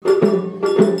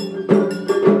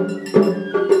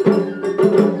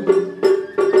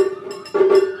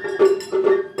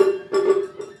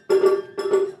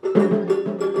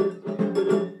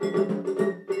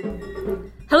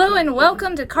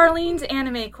welcome to Carlene's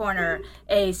Anime Corner,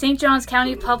 a St. Johns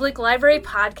County Public Library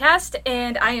podcast,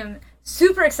 and I am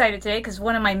super excited today because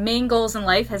one of my main goals in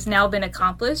life has now been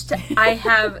accomplished. I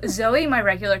have Zoe, my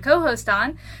regular co-host,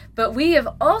 on, but we have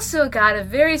also got a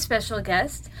very special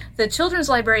guest, the children's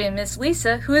librarian, Miss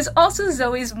Lisa, who is also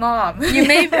Zoe's mom. You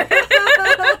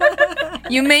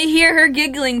may hear her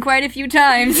giggling quite a few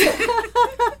times.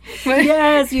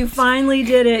 Yes, you finally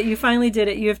did it.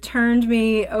 You have turned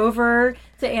me over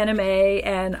to anime,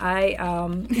 and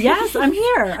yes, I'm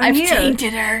here. I've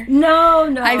tainted her.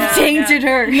 No. I've tainted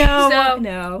her.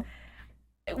 No.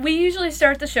 We usually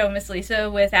start the show, Miss Lisa,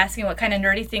 with asking what kind of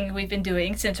nerdy thing we've been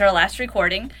doing since our last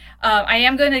recording. I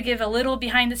am going to give a little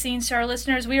behind the scenes to our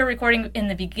listeners. We are recording in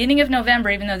the beginning of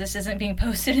November, even though this isn't being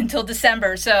posted until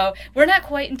December, so we're not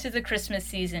quite into the Christmas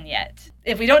season yet.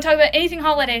 If we don't talk about anything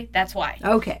holiday, that's why.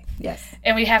 Okay, yes.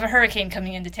 And we have a hurricane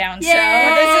coming into town, Yay! so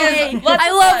this is lots I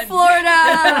of love fun. Florida.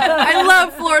 I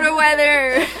love Florida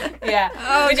weather. Yeah.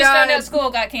 Oh, we just found God. out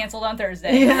school got canceled on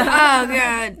Thursday. Oh,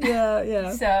 God.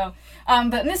 Yeah. So,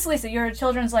 but Miss Lisa, you're a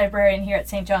children's librarian here at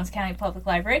St. Johns County Public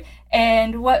Library,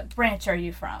 and what branch are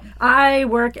you from? I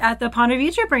work at the Ponte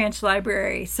Vedra Branch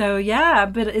Library, so yeah,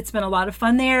 but it's been a lot of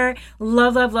fun there.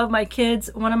 Love my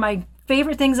kids. One of my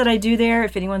favorite things that I do there,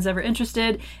 if anyone's ever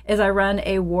interested, is I run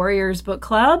a Warriors book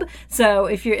club. So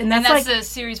if you're, and that's the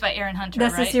series by Aaron Hunter,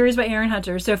 that's right? the series by Aaron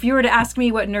Hunter. So if you were to ask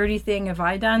me what nerdy thing have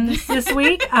I done this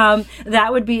week, that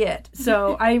would be it.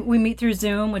 So we meet through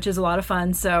Zoom, which is a lot of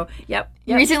fun. So yep.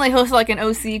 You recently hosted like an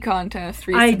OC contest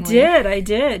recently. I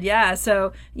did, yeah.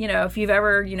 So, if you've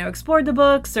ever, explored the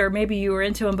books, or maybe you were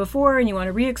into them before and you want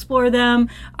to re-explore them,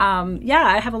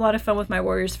 I have a lot of fun with my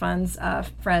Warriors friends,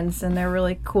 and they're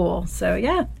really cool. So,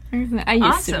 yeah. I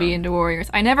used to be into Warriors.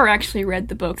 I never actually read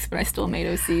the books, but I still made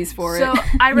OCs for it. So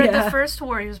I read the first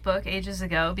Warriors book ages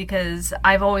ago because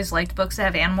I've always liked books that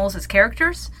have animals as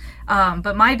characters.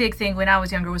 But my big thing when I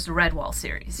was younger was the Redwall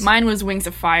series. Mine was Wings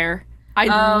of Fire. I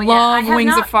love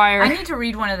Wings of Fire. I need to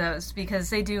read one of those because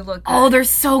they do look good. Oh, they're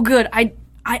so good. I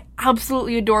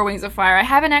absolutely adore Wings of Fire. I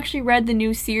haven't actually read the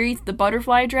new series, The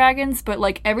Butterfly Dragons, but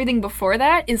like everything before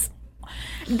that is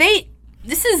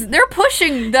they're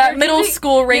pushing the middle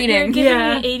school rating. They're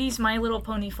giving me 80s My Little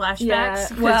Pony flashbacks.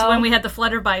 Because when we had the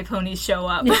Flutterby ponies show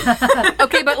up.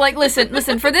 Okay, but like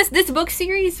listen, for this book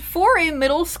series, for a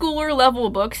middle schooler level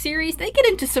book series, they get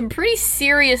into some pretty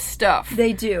serious stuff.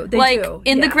 They do.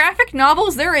 In the graphic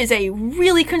novels, there is a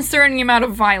really concerning amount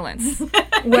of violence.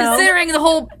 Considering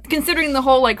the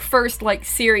whole like first like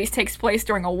series takes place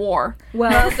during a war.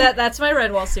 Well, that's my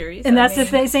Redwall series. And that's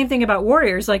the same thing about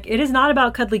Warriors. Like, it is not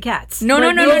about cuddly cats. No.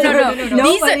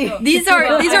 These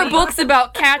are books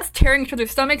about cats tearing each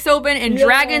other's stomachs open and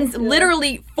dragons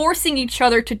literally forcing each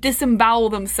other to disembowel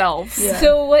themselves. Yeah.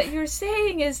 So what you're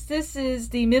saying is this is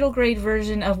the middle grade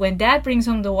version of When Dad Brings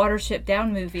Home the Watership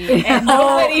Down movie, and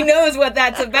nobody knows what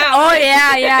that's about. Oh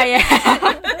yeah.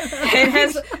 And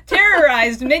has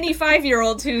terrorized many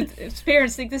 5-year-olds whose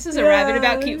parents think this is a rabbit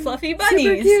about cute fluffy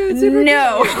bunnies.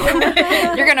 No.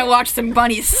 You're gonna watch some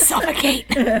bunnies suffocate.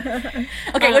 Okay,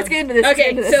 let's get into this.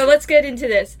 So let's get into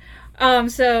this.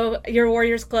 So your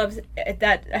Warriors Club,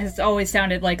 that has always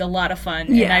sounded like a lot of fun,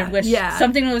 and I wish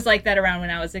something was like that around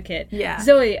when I was a kid. Yeah.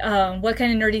 Zoe, what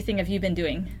kind of nerdy thing have you been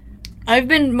doing? I've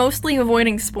been mostly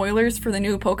avoiding spoilers for the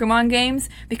new Pokemon games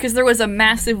because there was a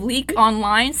massive leak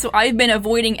online, so I've been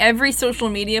avoiding every social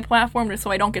media platform just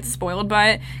so I don't get spoiled by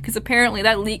it, because apparently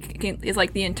that leak is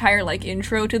like the entire like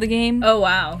intro to the game. Oh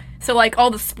wow. So like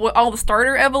all the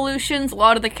starter evolutions, a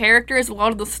lot of the characters, a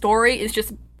lot of the story is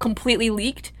just completely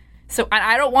leaked. So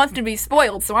I don't want to be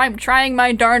spoiled, so I'm trying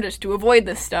my darndest to avoid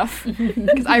this stuff.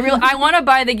 Because I want to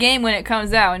buy the game when it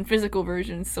comes out in physical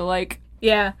versions, so like...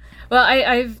 Yeah. Well,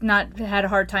 I've not had a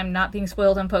hard time not being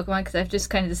spoiled on Pokemon because I've just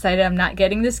kind of decided I'm not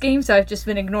getting this game, so I've just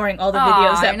been ignoring all the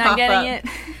videos that you're not pop getting up.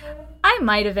 it? I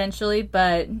might eventually,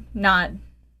 but not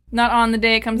on the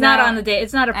day it comes out? Not on the day.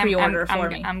 It's not a pre-order for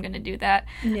me. I'm going to do that.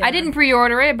 Yeah. I didn't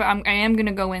pre-order it, but I am going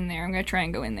to go in there. I'm going to try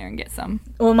and go in there and get some.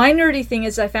 Well, my nerdy thing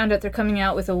is I found out they're coming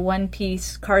out with a One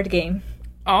Piece card game.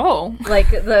 Oh.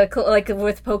 Like with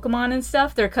Pokemon and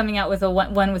stuff, they're coming out with a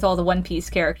one with all the One Piece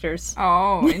characters.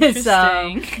 Oh,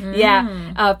 interesting.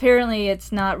 Yeah. Apparently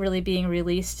it's not really being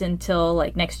released until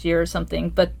like next year or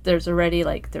something, but there's already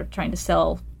like they're trying to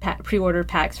sell pre-order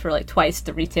packs for like twice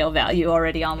the retail value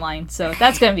already online. So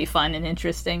that's going to be fun and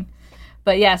interesting.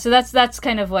 But yeah, so that's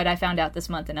kind of what I found out this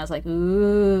month, and I was like,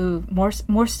 ooh,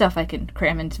 more stuff I can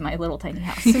cram into my little tiny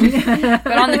house.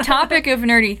 But on the topic of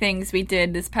nerdy things we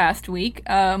did this past week,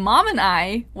 Mom and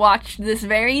I watched this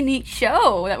very neat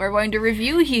show that we're going to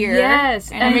review here.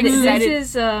 Yes, and I'm and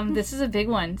excited. this is a big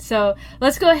one. So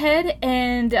let's go ahead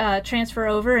and transfer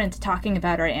over into talking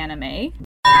about our anime.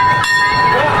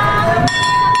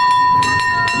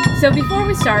 So before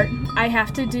we start, I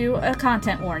have to do a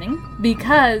content warning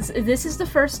because this is the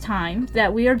first time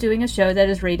that we are doing a show that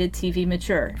is rated TV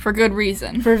mature. For good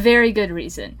reason. For very good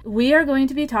reason. We are going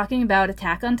to be talking about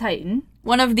Attack on Titan.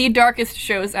 One of the darkest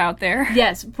shows out there.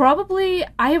 Yes, probably.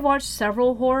 I have watched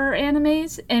several horror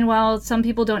animes, and while some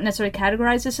people don't necessarily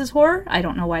categorize this as horror, I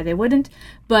don't know why they wouldn't,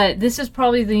 but this is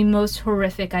probably the most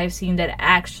horrific I've seen that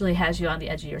actually has you on the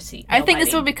edge of your seat. I think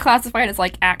this would be classified as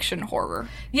like action horror.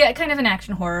 Yeah, kind of an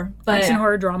action horror. But Action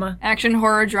horror drama. Action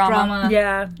horror drama.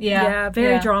 Yeah,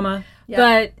 very drama. Yeah.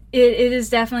 But it is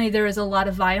definitely, there is a lot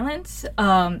of violence,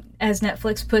 as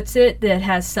Netflix puts it, that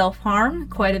has self-harm,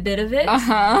 quite a bit of it.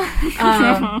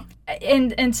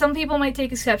 And some people might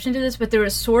take exception to this, but there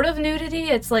is sort of nudity.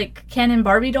 It's like Ken and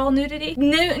Barbie doll nudity.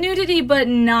 Nudity, but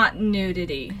not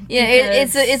nudity. Yeah,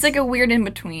 it's like a weird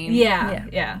in-between.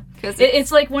 Yeah.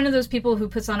 It's like one of those people who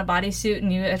puts on a bodysuit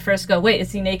and you at first go, wait,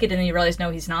 is he naked? And then you realize, no,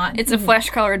 he's not. It's a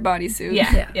flesh-colored bodysuit.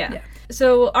 Yeah.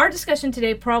 So our discussion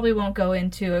today probably won't go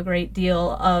into a great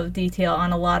deal of detail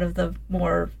on a lot of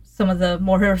some of the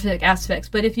more horrific aspects.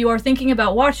 But if you are thinking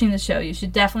about watching the show, you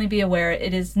should definitely be aware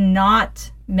it is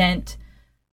not meant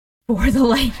for the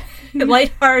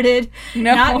lighthearted,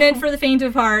 not meant for the faint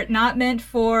of heart, not meant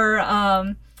for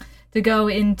to go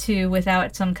into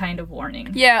without some kind of warning.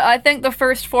 Yeah, I think the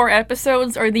first 4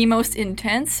 episodes are the most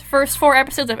intense first 4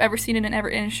 episodes I've ever seen in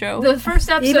a show. The first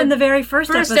episode, even the very first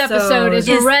episode is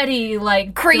already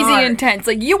like crazy dark. intense.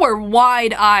 Like you were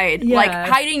wide-eyed, like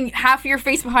hiding half your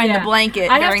face behind the blanket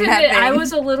during that thing. I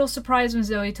was a little surprised when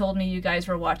Zoe told me you guys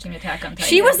were watching Attack on Titan.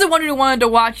 She was the one who wanted to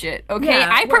watch it. Okay,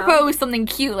 I proposed something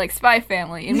cute like Spy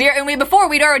Family, and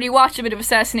we'd already watched a bit of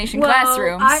Assassination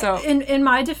Classroom. So in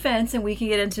my defense, and we can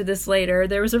get into this later,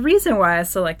 there was a reason why I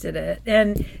selected it.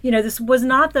 And, this was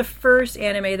not the first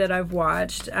anime that I've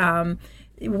watched.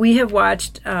 We have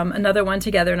watched another one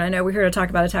together, and I know we're here to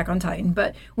talk about Attack on Titan,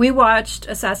 but we watched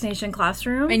Assassination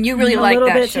Classroom. And you really liked that show. A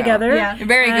little bit together. Yeah.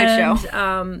 Very good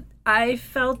show. I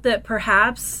felt that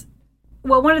perhaps,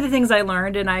 one of the things I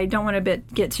learned, and I don't want to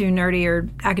get too nerdy or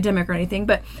academic or anything,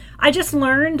 but I just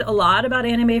learned a lot about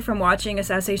anime from watching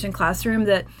Assassination Classroom,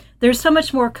 that there's so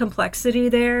much more complexity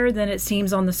there than it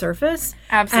seems on the surface.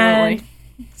 Absolutely. And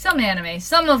some anime,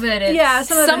 some of it is... Yeah,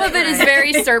 some of it is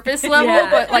very surface level,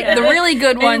 but the really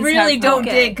good ones really don't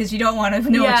dig because you don't want to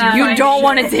know what you don't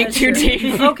want to dig too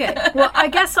deep. Okay, well, I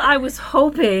guess I was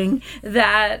hoping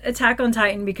that Attack on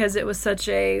Titan, because it was such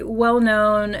a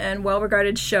well-known and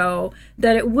well-regarded show,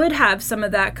 that it would have some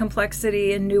of that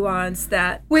complexity and nuance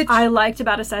that I liked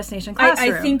about Assassination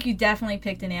Classroom. I think you definitely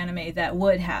picked an anime that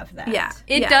would have that. Yeah.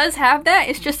 It does have that.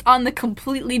 It's just on the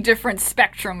completely different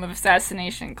spectrum of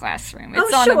Assassination Classroom.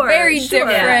 It's on a very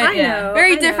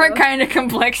different kind of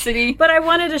complexity. But I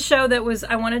wanted a show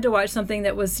I wanted to watch something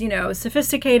that was,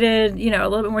 sophisticated, a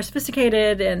little bit more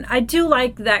sophisticated. And I do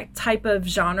like that type of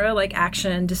genre, like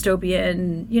action,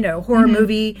 dystopian, horror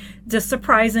movie. Just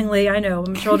surprisingly, I know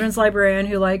I'm a children's librarian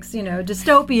who likes,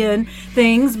 dystopian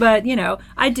things, but,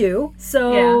 I do.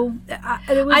 So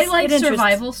I like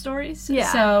survival stories.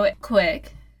 Yeah. So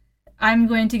quick. I'm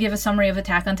going to give a summary of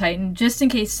Attack on Titan, just in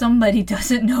case somebody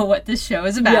doesn't know what this show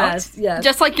is about. Yes.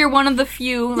 Just like you're one of the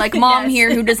few, like Mom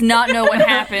here, who does not know what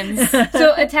happens.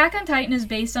 So Attack on Titan is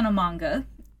based on a manga,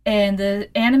 and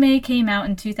the anime came out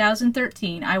in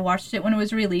 2013. I watched it when it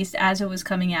was released as it was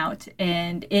coming out,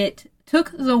 and it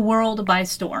took the world by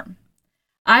storm.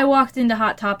 I walked into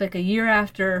Hot Topic a year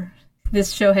after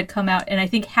this show had come out, and I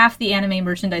think half the anime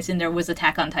merchandise in there was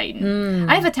Attack on Titan.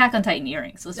 I have Attack on Titan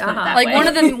earrings. Let's put it that way.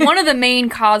 One of the main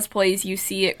cosplays you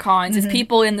see at cons is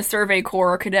people in the Survey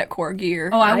Corps or Cadet Corps gear.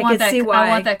 Oh, I want that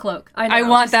cloak. I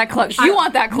want that cloak. You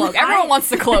want that cloak. Everyone wants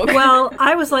the cloak. Well,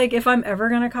 I was like, if I'm ever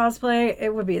going to cosplay,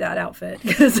 it would be that outfit.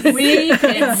 We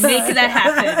can make that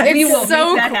happen. It's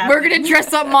so we're going to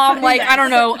dress up Mom like, I don't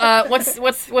know,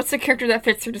 what's the character that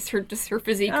fits her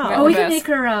physique? Oh, we can make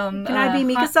her can I be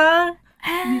Mikasa?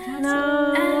 Hanji?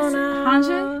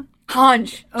 Hanj.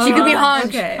 She could be Hanj.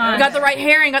 Okay. You got the right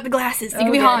hair and got the glasses. You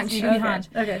can be Hanj.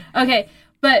 Okay.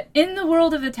 But in the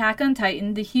world of Attack on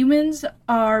Titan, the humans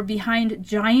are behind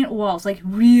giant walls, like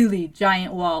really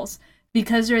giant walls,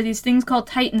 because there are these things called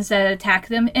Titans that attack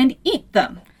them and eat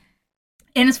them.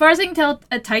 And as far as I can tell,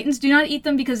 Titans do not eat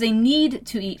them because they need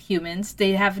to eat humans.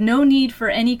 They have no need for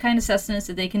any kind of sustenance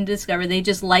that they can discover. They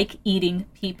just like eating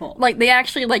people. Like, they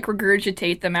actually, like,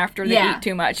 regurgitate them after they eat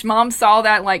too much. Mom saw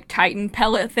that, like, Titan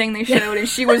pellet thing they showed, and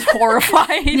she was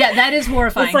horrified. Yeah, that is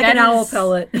horrifying. It's like that an owl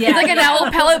pellet. Yeah, It's like an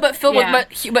owl pellet, but filled with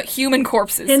but human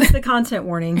corpses. Hence the content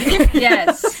warning.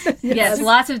 Yes,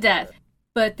 lots of death.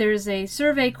 But there's a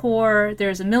survey corps,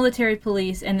 there's a military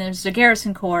police, and there's a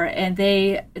garrison corps, and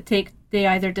they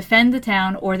either defend the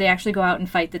town or they actually go out and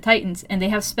fight the Titans. And they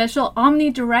have special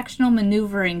omnidirectional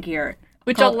maneuvering gear.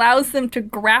 Which allows them to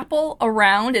grapple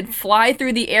around and fly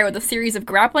through the air with a series of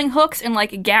grappling hooks and,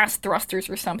 like, gas thrusters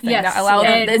or something that allow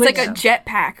them. It's like a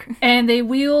jetpack. And they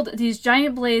wield these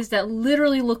giant blades that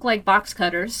literally look like box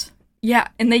cutters. Yeah,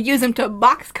 and they use them to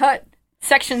box cut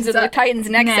sections of the Titan's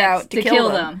necks out to kill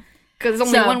them. Because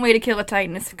there's only one way to kill a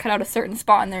Titan, is to cut out a certain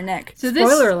spot in their neck. So this,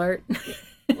 Spoiler alert.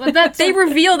 Well, they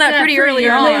reveal that pretty early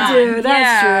on. They do.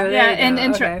 That's true. Yeah,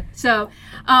 and so,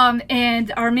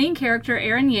 and our main character,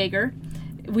 Eren Yeager,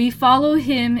 we follow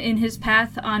him in his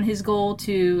path on his goal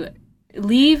to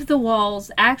leave the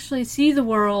walls, actually see the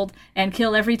world, and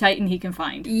kill every Titan he can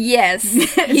find. Yes.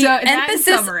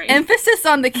 Summary. Emphasis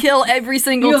on the kill every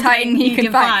single Titan he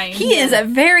can find. He is a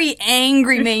very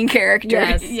angry main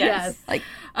character. Yes. Like,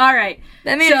 all right.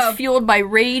 That man is fueled by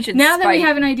rage and now spite. That we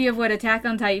have an idea of what Attack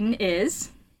on Titan is,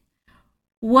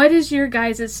 what is your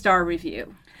guys' star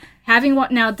review?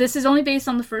 Now, this is only based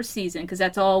on the first season, because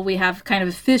that's all we have kind of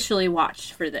officially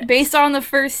watched for this. Based on the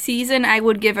first season, I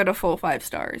would give it a full 5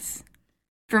 stars.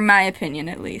 For my opinion,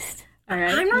 at least. All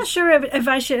right. I'm not sure if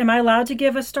I should. Am I allowed to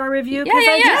give a star review? Yeah,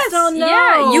 I just don't know.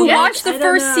 Yeah, you watched the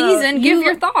first season. Give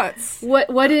your thoughts.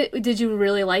 Did you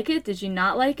really like it? Did you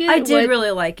not like it? I did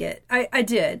really like it. I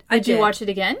did. Did you watch it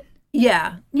again?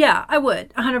 Yeah, I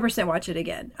would 100% watch it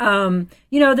again.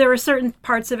 There were certain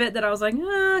parts of it that I was like,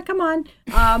 come on.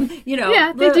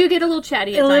 Yeah, they do get a little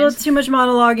chatty at times. A little too much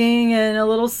monologuing and a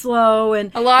little slow and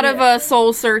a lot of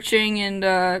soul searching and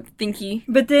thinky.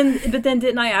 But then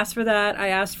didn't I ask for that? I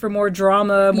asked for more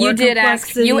drama, more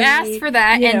complexity. You asked for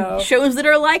that, and shows that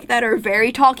are like that are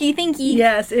very talky thinky.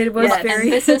 Yes, it was very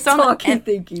emphasis on talky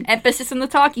thinky. Emphasis on the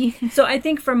talky. So I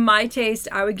think for my taste,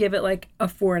 I would give it like a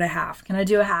 4.5. Can I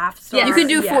do a half? Yeah, you can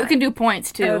do you can do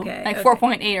points too. Okay, like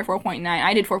 4.8 or 4.9.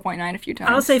 I did 4.9 a few times.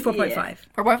 I'll say 4.5.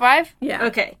 4.5? Yeah.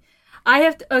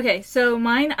 Okay. So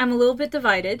mine, I'm a little bit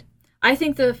divided. I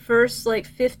think the first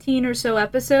 15 or so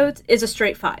episodes is a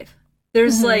straight 5.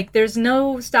 There's there's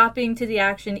no stopping to the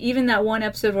action. Even that one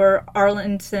episode where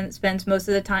Arlen spends most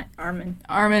of the time.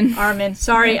 Armin.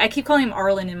 Sorry, I keep calling him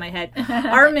Arlen in my head.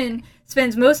 Armin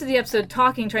spends most of the episode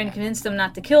talking, trying to convince them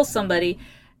not to kill somebody.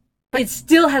 It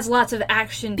still has lots of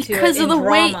action to it because of the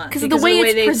way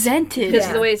it's presented. Because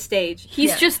of the way it's staged.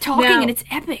 He's just talking and it's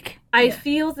epic. I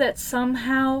feel that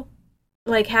somehow,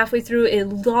 halfway through, it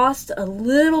lost a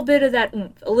little bit of that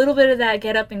oomph, a little bit of that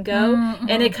get up and go,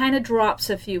 and it kind of drops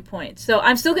a few points. So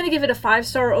I'm still going to give it a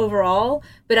 5-star overall,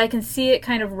 but I can see it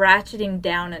kind of ratcheting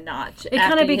down a notch. It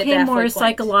kind of became more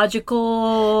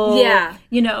psychological. Yeah.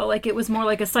 It was more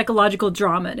like a psychological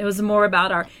drama. And it was more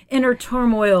about our inner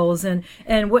turmoils and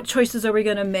what choices are we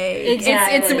going to make.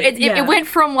 Exactly. It went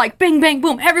from bang, bang,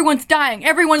 boom, everyone's dying,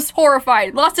 everyone's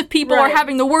horrified, lots of people are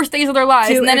having the worst days of their lives.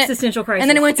 To existential crisis. And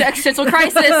then it went to existential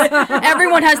crisis.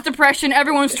 Everyone has depression.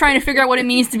 Everyone's trying to figure out what it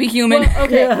means to be human. Well,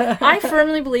 okay. I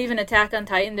firmly believe in Attack on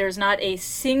Titan, there's not a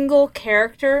single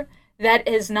character that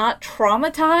is not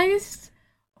traumatized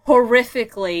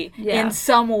horrifically in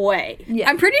some way. Yeah.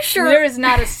 I'm pretty sure there is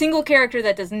not a single character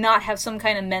that does not have some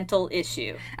kind of mental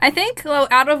issue. I think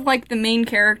out of the main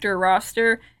character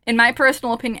roster, in my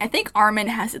personal opinion, I think Armin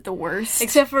has it the worst.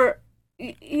 Except for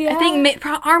I think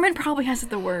Armin probably has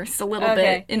it the worst a little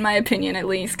bit, in my opinion at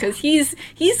least, because he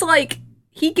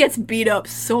gets beat up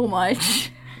so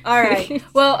much. All right.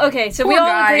 Well, okay. So we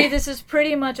all agree this is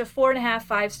pretty much a 4.5,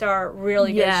 5-star,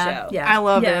 really good show. Yeah, I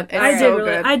love it.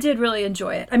 It's I did really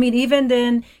enjoy it. I mean,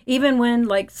 even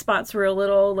when spots were a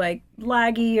little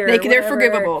laggy or they're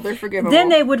forgivable. They're forgivable. Then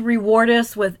they would reward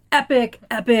us with epic,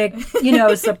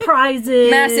 surprises,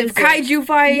 massive kaiju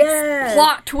fights,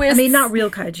 plot twists. I mean, not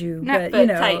real kaiju, but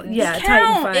Titans.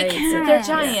 Titan fights. They're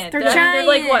giant. They're giant.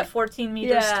 They're 14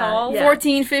 meters tall. Yeah.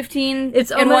 14, 15. It's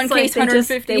in one like case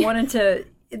 150. They wanted to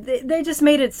they just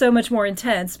made it so much more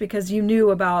intense because you knew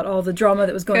about all the drama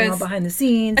that was going on 'Cause behind the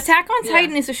scenes. Attack on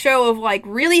Titan is a show of like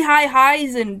really high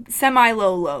highs and semi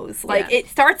low lows. Like Yeah. it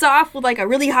starts off with like a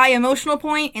really high emotional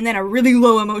point and then a really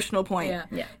low emotional point.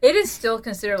 Yeah. It is still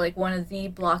considered like one of the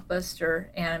blockbuster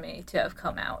anime to have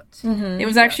come out. It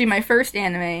was actually my first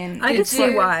anime, and I can Did see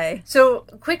you- why. So,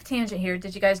 quick tangent here.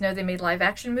 Did you guys know they made live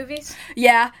action movies?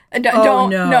 yeah, Oh, don't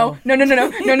no.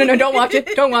 no, don't watch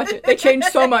it, don't watch it. They changed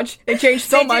so much. They changed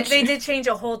so much. They did change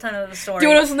a whole ton of the story. Do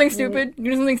you know something stupid?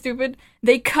 You know something stupid?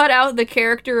 They cut out the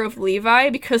character of Levi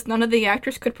because none of the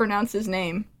actors could pronounce his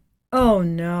name. Oh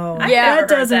no. Yeah. that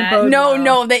doesn't Heard that. bode well.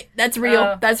 No, that's real.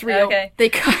 Oh, That's real. okay. They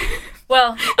cut.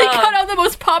 Well, They cut out the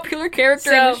most popular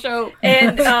character in the show.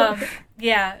 And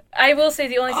yeah, I will say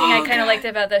the only thing I kind God. of liked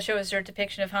about that show is her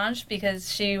depiction of Hange because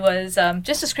she was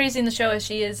just as crazy in the show as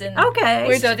she is in.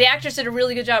 Okay. So the actress did a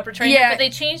really good job portraying Yeah. her, but they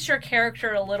changed her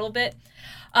character a little bit.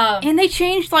 And they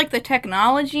changed like the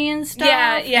technology and stuff.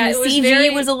 Yeah, And it the was CG very-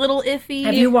 was a little iffy.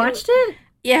 Have you watched it?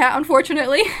 Yeah,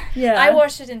 unfortunately. Yeah. I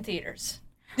watched it in theaters.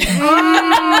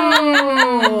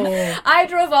 Oh. I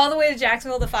drove all the way to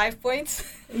Jacksonville to 5 Points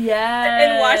Yes.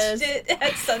 and watched it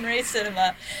at Sunray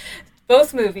Cinema.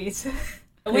 Both movies.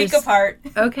 A week There's- apart.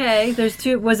 Okay, there's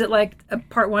two. Was it like a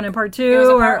part 1 and part 2? It was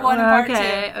a part 1 and part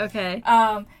okay, 2. Okay.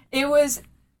 It was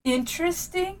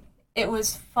interesting. It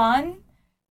was fun.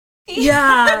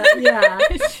 Yeah, yeah.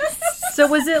 So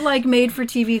was it like made for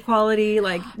TV quality,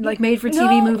 like made for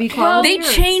TV No, movie no. quality? They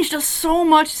changed so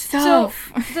much So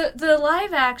stuff. the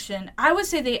live action, I would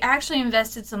say they actually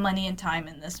invested some money and time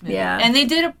in this movie. Yeah. And they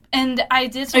did and I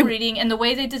did some reading, and the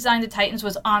way they designed the Titans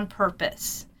was on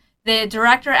purpose. The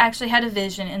director actually had a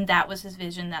vision, and that was his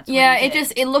vision. That's what Yeah, he it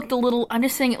did. looked a little. I'm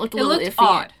just saying, it looked a It little looked iffy.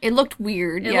 odd. It looked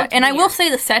weird. It yeah, looked and I will weird. say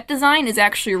the set design is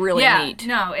actually really neat.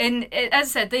 No, and as I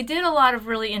said, they did a lot of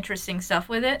really interesting stuff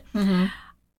with it. Mm-hmm.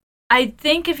 I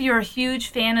think if you're a huge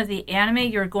fan of the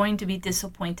anime, you're going to be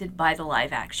disappointed by the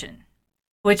live action,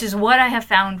 which is what I have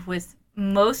found with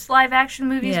most live action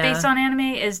movies Yeah. based on anime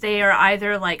is they are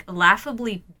either like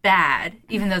laughably bad,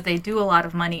 even though they do a lot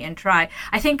of money and try.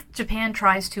 I think Japan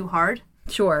tries too hard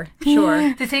Sure.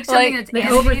 to take something Like, that's They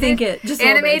animated, overthink it just a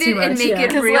little bit animated too and much, make yeah. it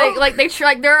Because real. like they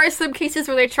try. There are some cases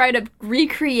where they try to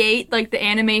recreate like the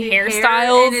anime hair,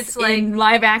 hairstyles and it's, like- in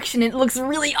live action. It looks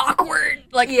really awkward.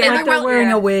 Like, Yeah. and Like they're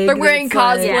wearing a wig. They're wearing that's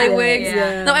like- cosplay Yeah, wigs.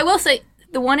 yeah. Though I will say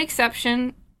the one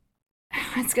exception.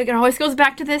 It always goes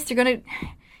back to this. You're gonna.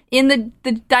 In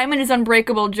the Diamond is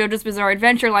Unbreakable JoJo's Bizarre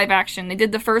Adventure live action, they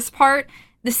did the first part.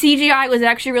 The CGI was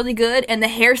actually really good, and the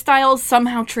hairstyles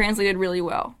somehow translated really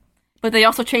well. But they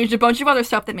also changed a bunch of other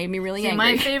stuff that made me really See, angry.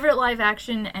 my favorite live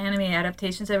action anime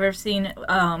adaptations I've ever seen,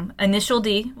 Initial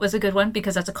D was a good one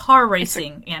because that's a car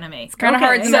racing anime. It's kind of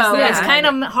hard to Okay, mess So that it's up. kind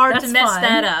of hard That's to mess fun.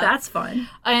 that up. That's fun.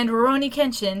 And Rurouni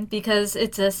Kenshin because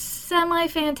it's a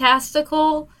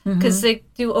semi-fantastical because they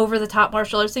do over-the-top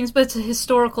martial arts things, but it's a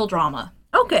historical drama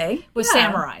Okay. with yeah.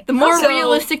 samurai. The more So-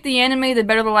 realistic the anime, the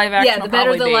better the live action. Yeah, the will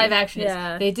better the probably be. live action is.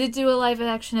 Yeah. They did do a live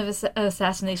action of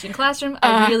Assassination Classroom.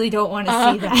 I really don't want to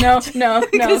see that. No,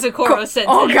 Because of Koro Sensei.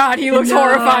 Oh god, he looks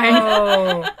horrifying.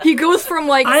 Oh. He goes from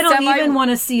like I don't semi- even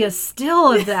want to see a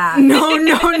still of that. No.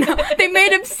 They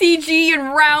made him CG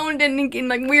and round and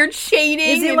like weird shading.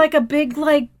 Is it and- like a big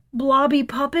like blobby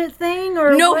puppet thing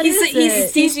or No, what he's is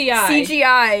it? CGI.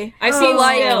 CGI. I've seen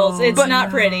stills. It's but- not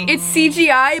pretty. It's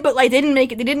CGI, but like they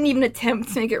didn't even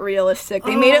attempt to make it realistic.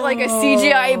 They made it like a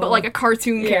CGI, but like a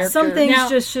cartoon character. Some things Now,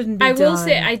 just shouldn't be I will done.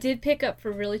 say, I did pick up for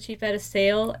really cheap at a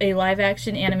sale a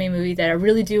live-action anime movie that I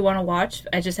really do want to watch.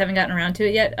 I just haven't gotten around to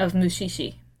it yet. Of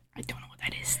Mushishi. I don't know what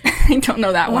that is. I don't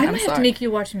know that Oh, one. I I'm might have sorry. to make you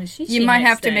watch Mushishi. You might next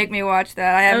have to then. make me watch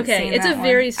that. I haven't Okay, seen it's that a one.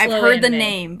 very I've slow heard the anime.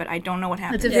 name, but I don't know what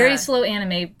happens. It's a very Yeah. slow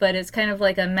anime, but it's kind of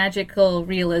like a magical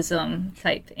realism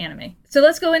type anime. So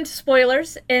let's go into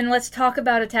spoilers and let's talk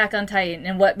about Attack on Titan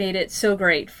and what made it so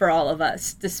great for all of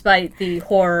us, despite the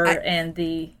horror and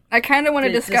the. I kind of want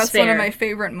to The discuss one despair. of my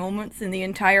favorite moments in the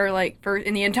entire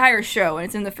in the entire show, and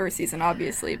it's in the first season,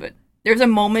 obviously. But there's a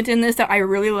moment in this that I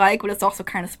really like, but it's also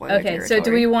kind of spoiler Okay, so do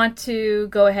territory. we want to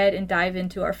go ahead and dive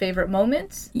into our favorite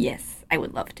moments? Yes, I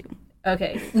would love to.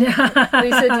 Okay.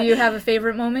 Lisa, do you have a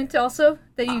favorite moment also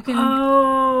that you can?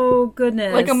 Oh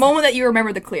goodness! Like a moment that you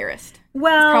remember the clearest.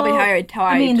 Well, probably how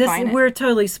I mean, define it. we're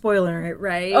totally spoiling it,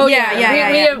 right? Oh yeah,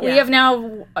 yeah, we yeah. have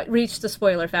now reached the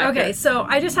spoiler factor. Okay, so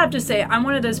I just have to say I'm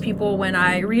one of those people when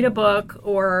I read a book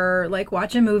or like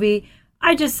watch a movie,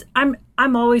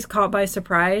 I'm always caught by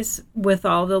surprise with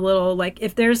all the little like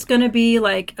if there's going to be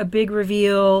like a big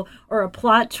reveal or a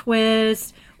plot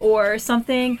twist or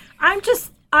something, I'm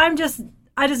just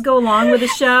just go along with the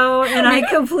show, and I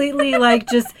completely like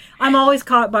I'm always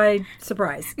caught by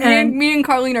surprise. And Me and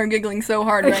Carlene are giggling so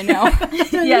hard right now.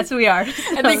 Yes, we are.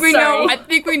 I think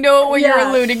we know what you're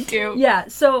alluding to. yeah,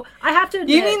 so I have to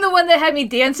admit, You mean the one that had me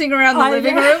dancing around the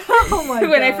living room Oh my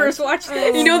when I gosh. first watched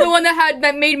this? You know the one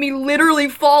that made me literally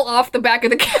fall off the back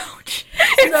of the couch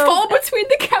and fall between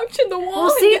the couch and the wall.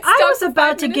 Well, and see, get I stuck was for about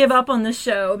 5 to minutes. give up on the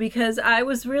show because I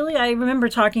remember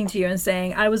talking to you and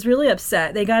saying I was really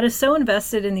upset. They got us so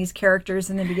invested in these characters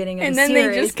in the beginning of And the then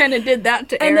series. they just kind of did that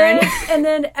to and Aaron.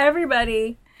 then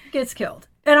everybody gets killed.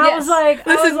 And I was like,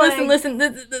 Listen.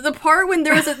 The part when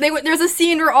there was a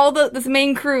scene where all this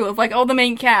main crew of like all the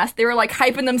main cast, they were like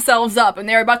hyping themselves up and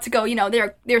they're about to go.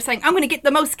 They're saying, "I'm gonna get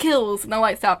the most kills" and all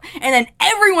that stuff. And then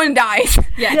everyone dies,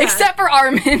 except for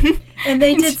Armin. And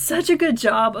they did such a good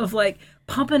job of like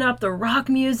pumping up the rock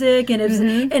music, and it was,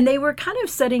 and they were kind of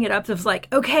setting it up to like,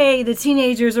 okay, the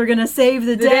teenagers are gonna save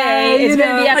the day. It's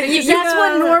gonna be Like, epic. That's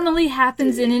what normally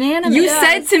happens in an anime. You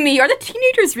said to me, "Are the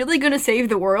teenagers really gonna save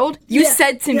the world?" You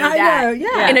said to me I that know,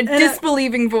 yeah. in a And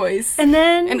disbelieving voice, And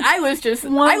then and I was just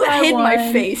one I by hid my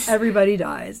one, face. Everybody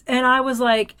dies, and I was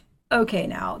like, okay,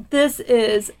 now this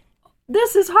is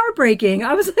heartbreaking.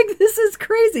 I was like, this is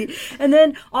crazy. And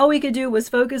then all we could do was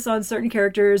focus on certain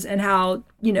characters and how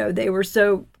they were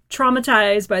so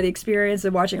traumatized by the experience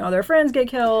of watching all their friends get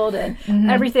killed, and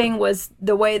everything was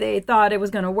the way they thought it was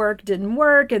going to work didn't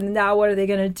work, and now what are they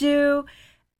going to do?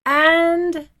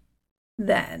 And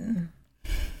then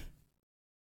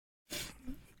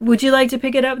would you like to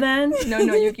pick it up then? No,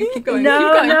 you keep going.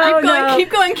 No, keep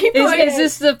going. Is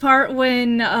this the part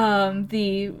when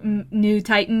the new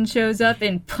Titan shows up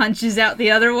and punches out the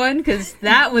other one? Because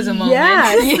that was a moment.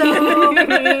 Yeah. So,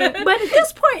 but at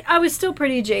this point, I was still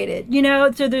pretty jaded,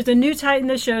 So there's a new Titan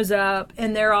that shows up,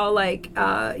 and they're all like,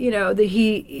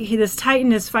 this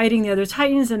Titan is fighting the other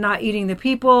Titans and not eating the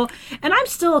people, and I'm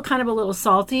still kind of a little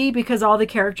salty because all the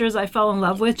characters I fell in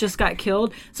love with just got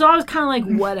killed. So I was kind of like,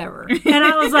 whatever, and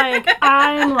I'm like,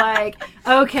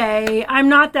 okay, I'm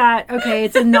not that. Okay,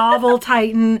 it's a novel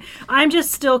Titan. I'm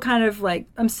just still kind of like,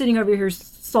 I'm sitting over here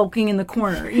sulking in the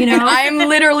corner, I am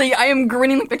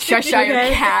grinning like the Cheshire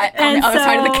cat on the other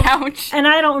side of the couch. And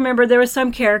I don't remember, there was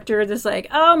some character that's like,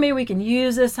 oh, maybe we can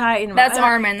use this Titan. That's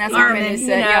Armin. That's Armin. Who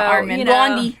said, Armin.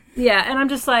 Blondie. Yeah, and I'm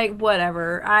just like,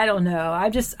 whatever. I don't know. I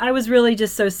was really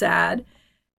just so sad.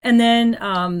 And then,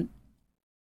 and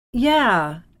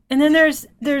then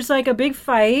there's like a big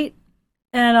fight,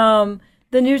 and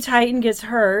the new Titan gets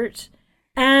hurt,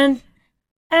 and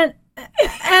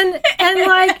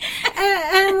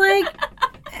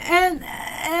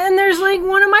there's like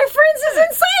one of my friends is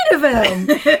inside of him.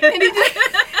 And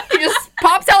he just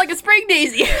pops out like a spring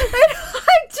daisy. And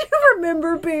I do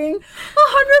remember being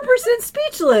 100%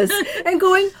 speechless and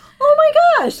going, oh my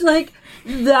gosh, like,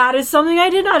 that is something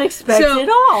I did not expect at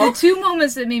all. The two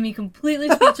moments that made me completely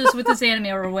speechless with this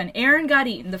anime were when Aaron got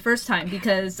eaten the first time,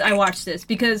 because I watched this,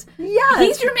 because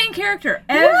he's your main character.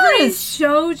 Every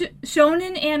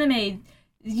shonen anime,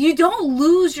 you don't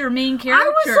lose your main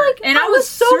character. I was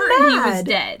so certain mad. he was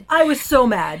dead. I was so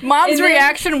mad. Mom's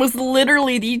reaction was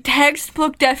literally the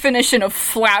textbook definition of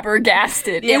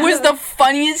flabbergasted. It was the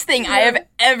funniest thing I have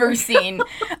ever seen.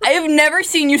 I have never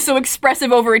seen you so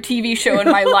expressive over a TV show in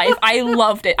my life. I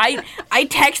loved it. I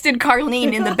texted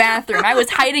Carlene in the bathroom. I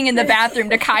was hiding in the bathroom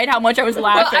to hide how much I was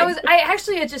laughing. Well, I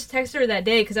actually had just texted her that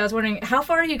day because I was wondering, how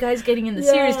far are you guys getting in the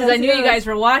series? Because I knew you guys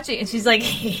were watching, and she's like,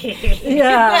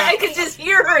 I could just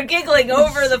hear her giggling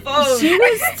over the phone. She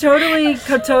was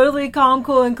totally calm,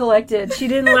 cool, and collected. She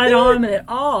didn't let on at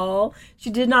all. She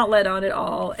did not let on at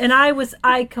all. And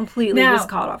I completely was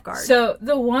caught off guard. So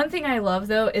the one thing I love,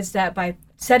 though, is that by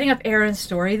setting up Aaron's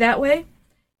story that way,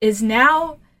 is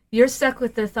now you're stuck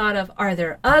with the thought of, are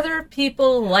there other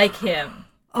people like him?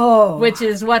 Oh. Which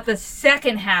is what the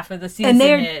second half of the season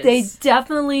is. They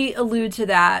definitely allude to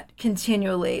that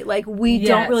continually. Like, we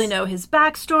don't really know his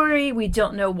backstory. We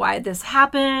don't know why this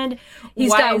happened.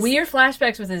 He's got weird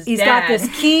flashbacks with his dad. He's got this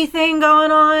key thing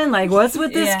going on. Like, what's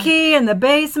with this key in the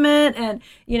basement? And,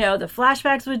 the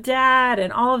flashbacks with dad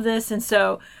and all of this. And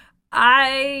so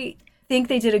I think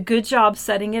they did a good job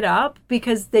setting it up,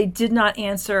 because they did not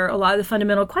answer a lot of the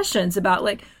fundamental questions about,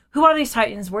 like, who are these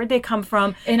Titans? Where'd they come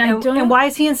from? And why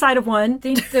is he inside of one? I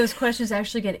think those questions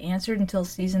actually get answered until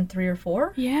season 3 or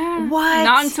 4. Yeah. What?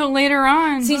 Not until later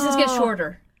on. Seasons get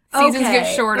shorter. Seasons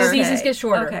get shorter. Seasons get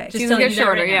shorter. Okay. Just Seasons telling get you that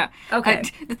shorter, right now. yeah. Okay.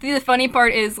 The funny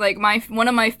part is like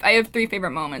I have 3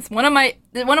 favorite moments. One of my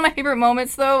favorite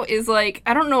moments though is like,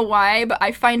 I don't know why, but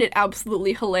I find it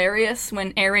absolutely hilarious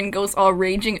when Eren goes all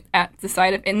raging at the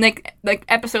side of, in like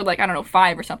episode like, I don't know,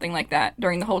 5 or something like that,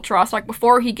 during the whole Tross arc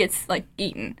before he gets like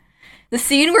eaten. The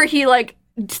scene where he like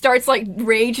starts like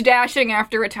rage dashing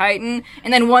after a Titan,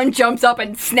 and then one jumps up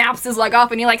and snaps his leg off,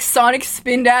 and he like sonic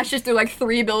spin dashes through like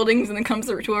 3 buildings and then comes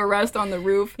to a rest on the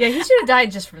roof. Yeah, he should have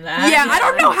died just from that. Yeah, I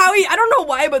don't know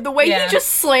why, but the way Yeah. he just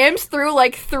slams through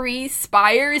like 3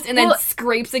 spires and then Well,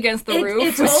 scrapes against the roof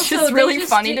It's was also, just really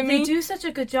funny to They me. do such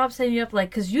a good job setting you up, like,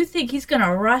 because you think he's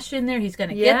gonna rush in there, he's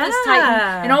gonna get Yeah. this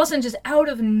Titan, and all of a sudden, just out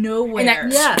of nowhere,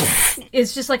 And that-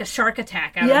 it's just like a shark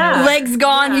attack out Yeah. of nowhere. Legs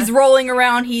gone, he's rolling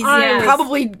around, he's I-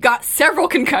 probably got several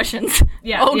concussions.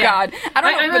 Yeah, Oh yeah. god. I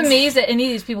don't know. I'm but- amazed that any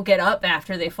of these people get up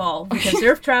after they fall, because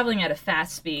they're traveling at a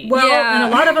fast speed. Well, Yeah.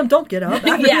 and a lot of them don't get up. after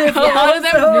Yeah, they a fall, lot of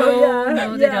them-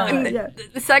 no, they yeah, don't. yeah.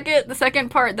 The second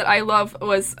part that I love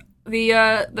was the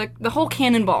whole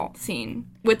cannonball scene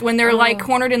with when they're like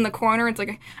cornered in the corner. It's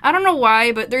like, I don't know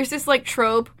why, but there's this like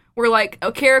trope where like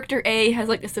a character A has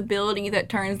like this ability that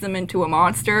turns them into a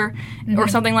monster or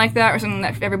something like that, or something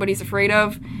that everybody's afraid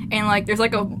of, and like there's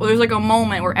like a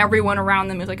moment where everyone around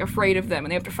them is like afraid of them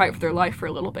and they have to fight for their life for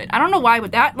a little bit. I don't know why,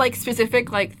 but that like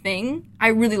specific like thing, I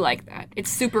really like that. It's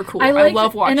super cool. I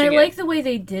love watching it. And I like the way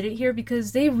they did it here,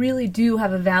 because they really do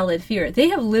have a valid fear. They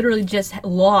have literally just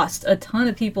lost a ton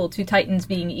of people to Titans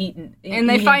being eaten. and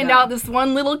they find out this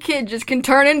one little kid just can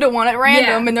turn into one at random,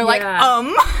 Yeah, and they're yeah.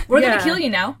 like, we're Yeah. gonna kill you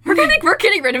now. we're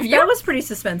getting rid of you. That was pretty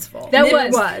suspenseful. That It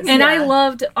was. And I yeah.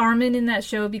 loved Armin in that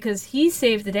show because he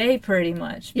saved the day pretty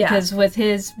much. Yeah. Because with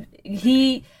his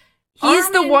He's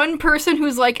the Armin- one person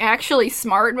who's like actually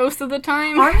smart most of the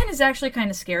time. Armin is actually kind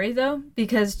of scary though,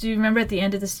 because do you remember at the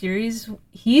end of the series,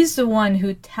 he's the one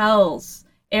who tells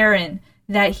Eren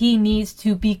that he needs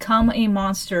to become a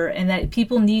monster and that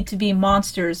people need to be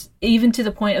monsters, even to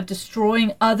the point of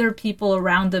destroying other people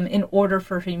around them in order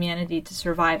for humanity to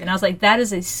survive. And I was like, that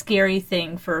is a scary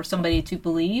thing for somebody to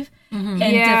believe. And the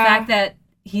Yeah. fact that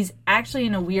he's actually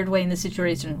in a weird way in this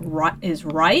situation is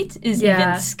even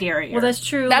scarier. Well, that's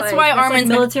true. That's like, why it's like Armin's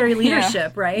military yeah.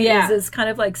 leadership, right? Yeah. Is kind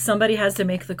of like somebody has to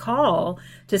make the call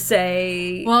to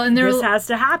say, Well, and this has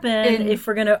to happen and- if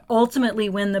we're going to ultimately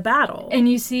win the battle. And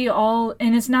you see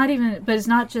and it's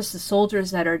not just the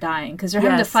soldiers that are dying, because they're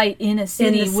having to Yes. fight in a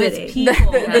city the with city.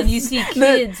 people, and you see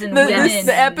kids and women.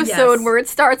 The episode Yes. where it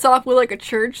starts off with like a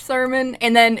church sermon,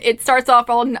 and then it starts off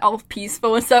all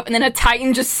peaceful and stuff, and then a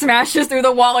Titan just smashes through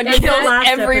the wall and That's the kills last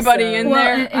everybody episode. in Well,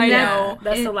 there. and I that- know.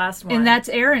 That's the last one. And that's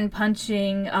Eren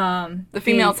punching The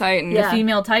female Titan. the Yeah.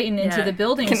 female Titan into Yeah. the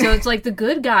building. So it's like the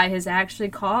good guy has actually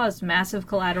caused massive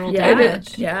collateral yeah,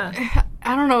 damage. yeah.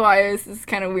 I don't know why this is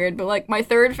kind of weird, but like my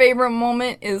third favorite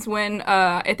moment is when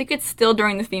I think it's still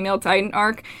during the female Titan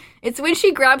arc. It's when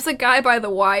she grabs a guy by the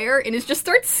wire and it just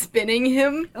starts spinning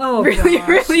him Oh, really, gosh.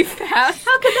 really fast.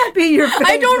 How could that be your favorite?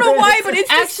 I don't know why, but it's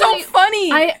just Actually, so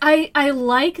funny. I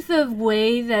like the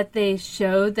way that they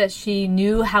showed that she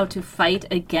knew how to fight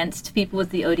against people with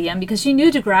the ODM, because she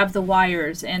knew to grab the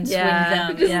wires and swing Yeah,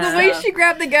 them. just yeah. the way she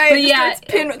grabbed the guy But and yeah, just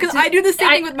starts pin, because I do the same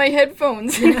thing with my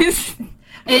headphones.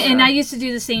 And I used to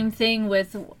do the same thing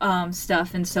with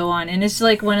stuff and so on, and it's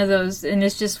like one of those, and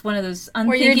it's just one of those Where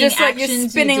unthinking you're just like actions you're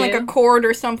spinning you like do. a cord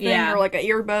or something, Yeah. or like an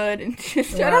earbud, and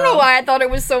just I don't know why I thought it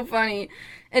was so funny.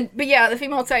 But yeah, the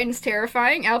female Titan's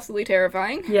terrifying, absolutely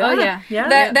terrifying. Yeah. Oh, yeah.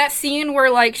 Yeah. That scene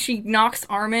where like she knocks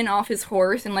Armin off his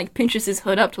horse and like pinches his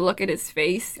hood up to look at his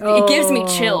face, it gives me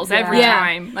chills every Yeah.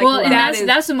 time. Like, Well, and that is-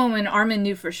 that's the moment Armin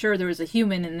knew for sure there was a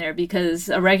human in there, because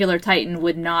a regular Titan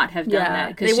would not have done Yeah. that,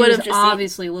 They because she would was have just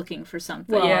obviously looking for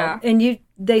something. Well, Yeah. and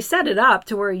they set it up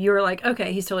to where you were like,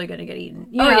 okay, he's totally going to get eaten.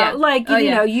 You Oh, know, yeah. like Oh, you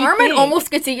yeah. know, you Armin think-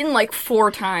 almost gets eaten like 4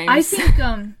 times. I think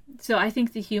I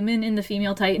think the human in the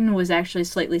female Titan was actually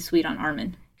slightly sweet on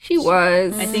Armin. she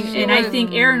was. I think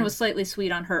Eren was slightly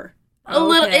sweet on her. a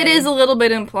little. Okay. It is a little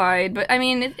bit implied, but I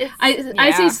mean, it's,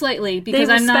 I say slightly They because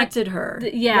I'm not. respected her.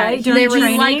 Yeah, right? he- During they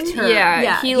training? liked her. Yeah,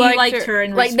 Yeah. he He liked, liked her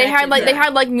and like they had respected they her.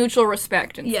 had like mutual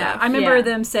respect and Yeah, stuff. I remember Yeah.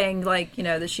 them saying like, you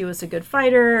know, that she was a good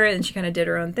fighter and she kind of did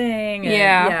her own thing. And,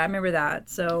 Yeah. I remember that.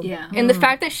 So Yeah. And the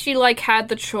fact that she like had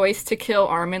the choice to kill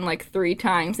Armin like 3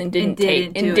 times and didn't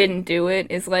do it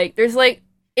is like there's like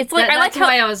it's like I like that's how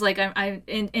why I was like,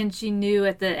 and she knew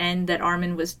at the end that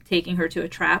Armin was taking her to a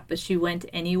trap, but she went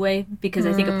anyway, because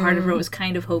I think a part of her was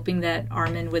kind of hoping that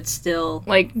Armin would still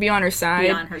like be on her side. be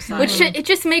on her side. Which it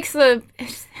just makes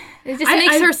makes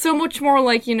I- her so much more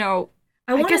like, you know,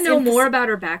 I want to guess know in- more about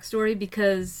her backstory,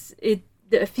 because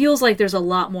it feels like there's a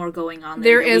lot more going on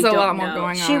There that is we a don't lot more know.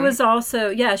 going on. She was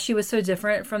also, she was so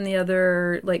different from the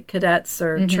other, like, cadets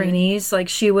or trainees. Like,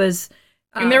 she was...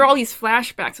 and there are all these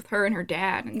flashbacks with her and her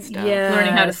dad and stuff. Yes.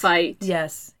 Learning how to fight.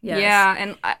 Yes. Yeah,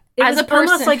 and It as was a person...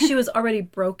 almost like she was already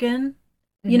broken,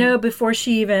 you know, before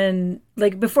she even,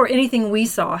 like, before anything we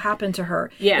saw happened to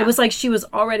her. Yeah. It was like she was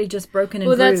already just broken and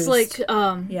Well, bruised. that's like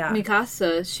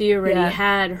Mikasa. She already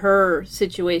had her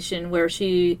situation where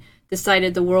she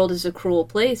decided the world is a cruel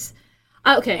place.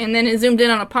 Okay. And then it zoomed in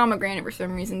on a pomegranate for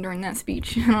some reason during that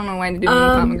speech. I don't know why they did it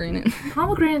on a pomegranate.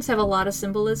 Pomegranates have a lot of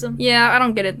symbolism. Yeah, I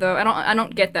don't get it though. I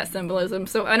don't get that symbolism.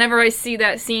 So whenever I see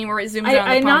that scene where it zooms in on the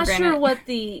I'm not pomegranate, sure what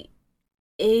the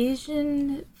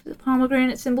Asian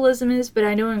pomegranate symbolism is, but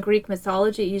I know in Greek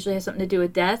mythology it usually has something to do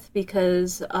with death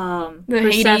because the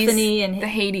Persephone the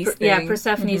Hades thing. Yeah,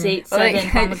 Persephone's ate Like, 7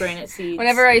 pomegranate seeds.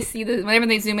 Whenever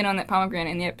they zoom in on that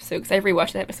pomegranate in the episode, because I've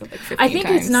rewatched that episode like 15 I think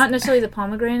times. it's not necessarily the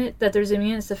pomegranate that they're zooming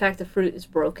in; it's the fact the fruit is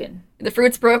broken The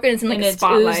fruit's broken. It's in like and a it's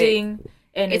spotlight. oozing,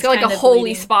 and It's got like a kind of holy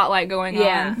bleeding. spotlight going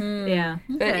Yeah, on. yeah.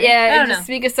 But Okay. yeah, I it don't just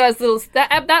Mikasa's little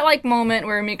that like moment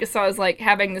where Mikasa is like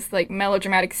having this like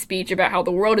melodramatic speech about how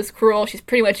the world is cruel. She's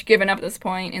pretty much given up at this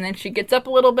point, and then she gets up a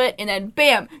little bit, and then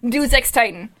bam, Deus Ex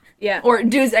Titan Yeah. or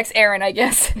Deus Ex Eren, I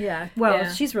guess. Yeah. Well,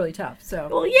 Yeah. she's really tough, so...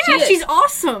 Well, yeah, She is. she's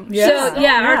awesome. Yeah. So, our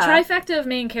Yeah. trifecta of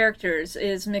main characters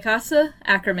is Mikasa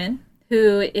Ackerman,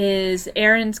 who is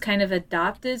Aaron's kind of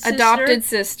adopted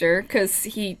sister. Because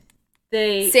he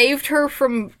They saved her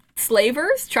from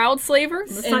child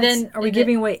slavers. Let's And not- then- are we and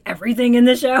giving away everything in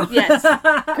the show? Yes.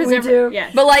 we do.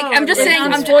 Yes. But like, I'm just Oh, saying,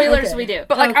 okay. I'm spoilers Okay. we do.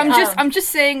 But like, Okay. I'm just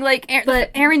saying, like,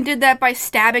 but- Aaron did that by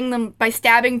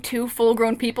stabbing 2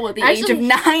 full-grown people at the age of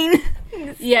Actually-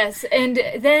 9. Yes, and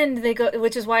then they go,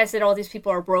 which is why I said all these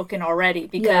people are broken already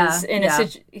because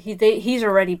he's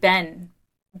already been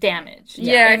damaged.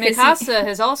 Yeah, and 'cause Mikasa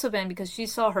has also been because she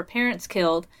saw her parents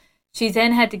killed. She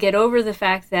then had to get over the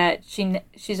fact that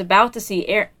she's about to see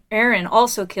Aaron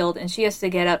also killed, and she has to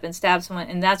get up and stab someone,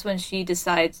 and that's when she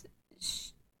decides.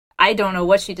 I don't know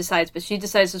what she decides, but she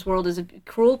decides this world is a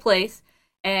cruel place,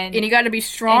 and And you got to be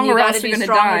strong, and you or gotta else be you're gonna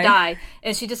strong die. or die.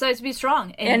 And she decides to be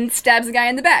strong, And stabs the guy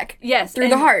in the back yes, through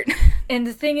the heart. And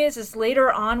the thing is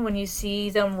later on when you see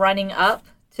them running up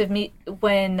to meet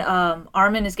when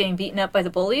Armin is getting beaten up by the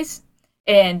bullies,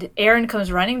 and Aaron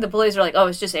comes running, the bullies are like, "Oh,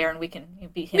 it's just Aaron. We can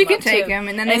beat him. We can up take too." him."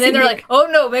 And then they're like, "Oh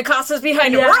no, Mikasa's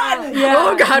behind him! Run! Yeah.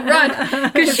 "Oh God,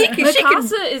 run!" Because she can.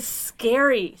 Mikasa is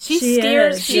scary. She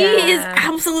scares is. She me. Yeah. is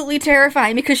absolutely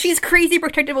terrifying because she's crazy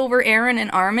protective over Aaron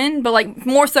and Armin, but like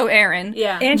more so Aaron.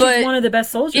 Yeah, And But- she's one of the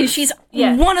best soldiers. And she's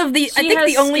Yeah. one of the. I she think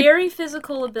has the only. scary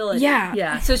physical ability. Yeah.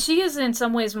 Yeah. So she is in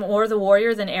some ways more the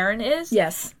warrior than Aaron is.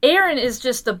 Yes. Aaron is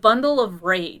just a bundle of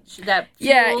rage that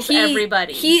fuels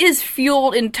everybody. He is fueled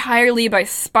entirely by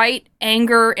spite,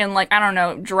 anger, and like I don't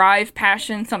know, drive,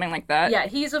 passion, something like that. Yeah,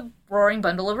 he's a roaring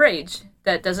bundle of rage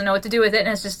that doesn't know what to do with it and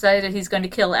has just decided he's going to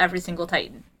kill every single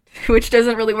Titan. Which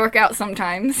doesn't really work out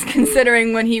sometimes,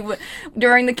 considering when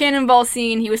during the cannonball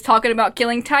scene, he was talking about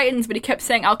killing Titans, but he kept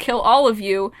saying, "I'll kill all of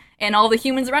you," and all the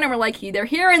humans around him were like, they're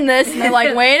hearing this, and they're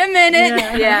like, "Wait a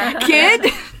minute, Yeah. kid,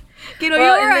 kid, are you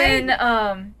Well, alright?" and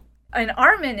then and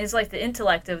Armin is like the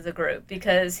intellect of the group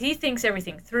because he thinks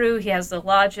everything through. He has the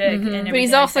logic, and everything. But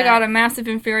he's also got a massive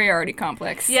inferiority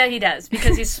complex. Yeah, he does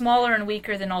because he's smaller and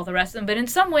weaker than all the rest of them. But in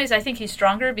some ways, I think he's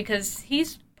stronger because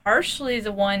he's partially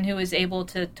the one who is able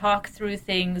to talk through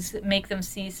things, make them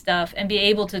see stuff, and be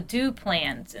able to do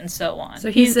plans and so on. So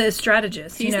he's a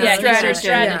strategist. He's you know? the Yeah, he's a strategist.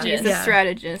 strategist. He's the Yeah.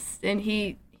 strategist, and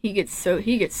he gets so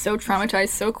traumatized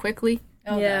so quickly.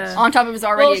 Oh, Yeah. gosh. On top of his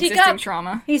already Well, he existing got-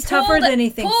 trauma. He's tougher than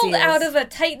he thinks pulled he is. out of a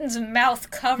Titan's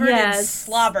mouth covered in Yes.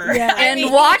 slobber. Yeah. I And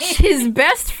mean- watch his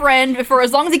best friend, for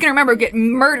as long as he can remember, get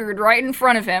murdered right in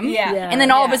front of him. Yeah. Yeah. And then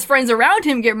all of Yeah. his friends around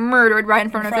him get murdered right in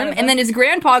front of him. of And then his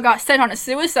grandpa got sent on a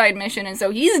suicide mission, and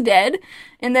so he's dead.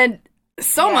 And then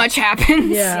so much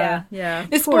happens. Yeah.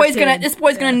 This Poor boy's kid.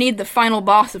 gonna need the final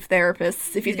boss of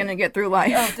therapists if he's gonna get through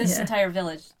life. Oh, this entire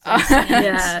village.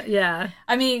 Yeah.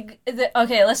 I mean,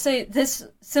 okay, let's say this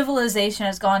civilization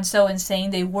has gone so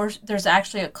insane. There's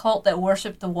actually a cult that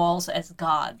worship the walls as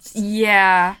gods,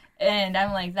 Yeah. and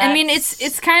I'm like, that's... I mean,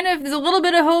 it's kind of, there's a little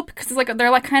bit of hope because like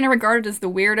they're like kind of regarded as the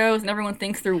weirdos, and everyone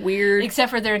thinks they're weird. except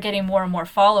for they're getting more and more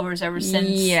followers ever since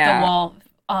Yeah. the wall,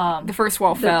 The first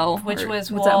wall fell, which was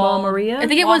Was that Wall Maria? I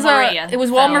think it Wall was Maria it was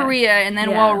Wall fell. Maria and then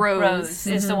Yeah. Wall Rose. Rose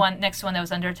is the next one that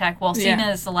was under attack. Wall Yeah.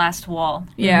 Cena is the last wall.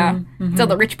 Yeah, it's all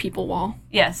the rich people wall.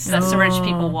 Yes, that's the rich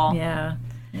people wall. Yeah.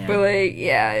 But like,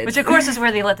 yeah, it's, Which of course is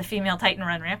where they let the female Titan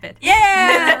run rampant.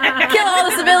 yeah, kill all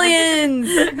the civilians.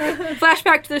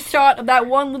 Flashback to the shot of that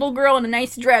one little girl in a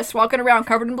nice dress walking around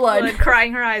covered in blood. Like,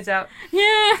 crying her eyes out. Yeah.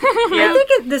 I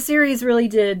think the series really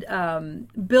did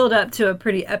build up to a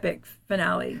pretty epic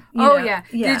finale. you Oh, know?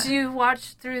 yeah. Did you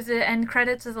watch through the end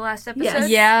credits of the last episode? Yes.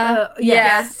 Yeah.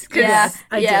 Yes. Yes.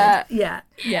 I Yeah. did. Yeah.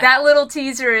 That little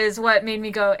teaser is what made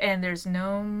me go, and there's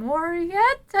no more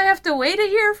yet? I have to wait a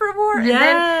year for more? And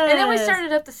then we Yes.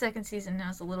 started up the second season, and I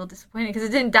was a little disappointed because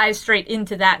it didn't dive straight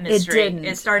into that mystery. didn't.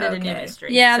 It started a new Okay. mystery.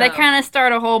 Yeah, they so- kind of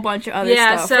start a whole bunch of other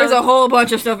Yeah, stuff. so- There's a whole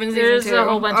bunch of stuff in season There's 2. a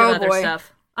whole bunch Oh, of other boy.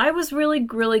 stuff. I was really,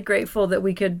 really grateful that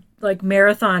we could like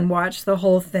marathon watch the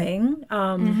whole thing. You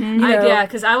know, Yeah,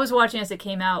 because I was watching as it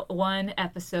came out, one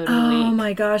episode a week. oh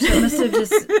my gosh, that must have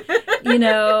just, and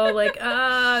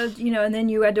then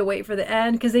you had to wait for the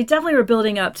end because they definitely were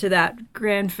building up to that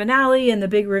grand finale and the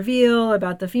big reveal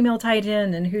about the female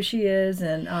Titan and who she is.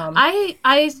 And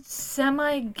I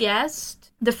semi-guessed.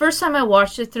 The first time I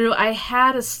watched it through, I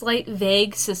had a slight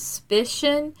vague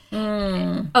suspicion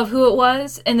of who it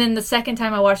was. And then the second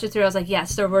time I watched it through, I was like,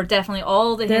 yes, there were definitely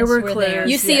all the hints were were clues. there.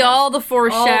 You see Yes. all the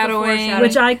foreshadowing. foreshadowing.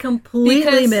 which I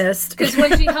completely missed. Because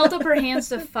when she held up her hands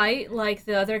to fight, like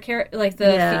the other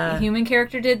human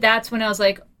character did, that's when I was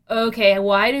like, okay,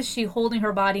 why is she holding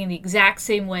her body in the exact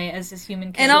same way as this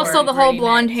human character? And also the whole already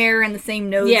blonde met? hair and the same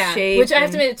nose Yeah, shape. which I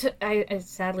have to admit,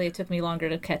 sadly, it took me longer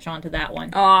to catch on to that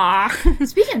one. Aww.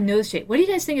 Speaking of nose shape, what do you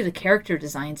guys think of the character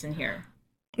designs in here?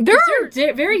 They're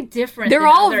Very different. They're than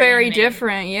all other very anime.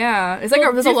 different, yeah. It's like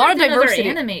Well, there's a lot of different than other diversity.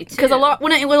 anime, too. Because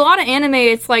with a lot of anime,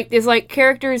 it's like there's like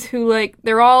characters who like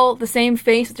they're all the same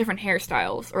face with different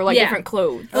hairstyles or like Yeah. different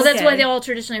clothes. Well, that's why Okay. they all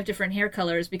traditionally have different hair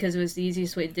colors because it was the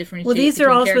easiest way to differentiate. Well, these are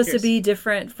between all supposed to characters. be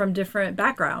different from different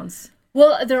backgrounds.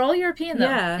 Well, they're all European though.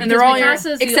 Yeah. Because And they're all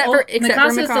Mikasa's the except for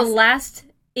Mikasa's the Mikasa. last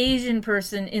Asian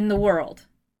person in the world.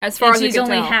 As far And as we she's can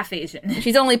only tell. half Asian.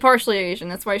 She's only partially Asian.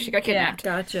 That's why she got kidnapped.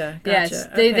 Gotcha. Yes,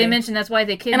 they Okay. mentioned that's why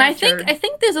they And kidnapped her. I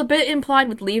think there's a bit implied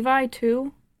with Levi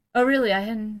too. Oh, really? I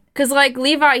hadn't. Because, like,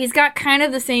 Levi, he's got kind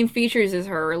of the same features as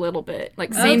her a little bit.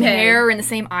 Like, same Okay. hair and the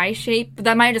same eye shape. But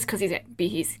that might just because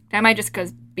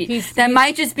that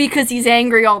might just be because he's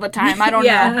angry all the time. I don't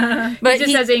know. But He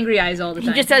just has angry eyes all the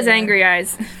time. he just has angry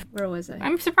eyes. Where was I?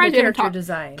 I'm The surprised they haven't character talked.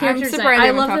 design. I'm Character surprised design. they I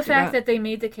haven't love the talked fact about- that they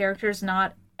made the characters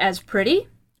not as pretty.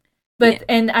 But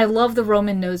and I love the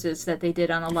Roman noses that they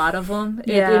did on a lot of them.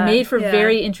 It Yeah, made for yeah.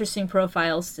 very interesting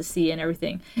profiles to see and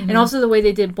everything. And also the way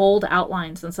they did bold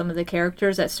outlines on some of the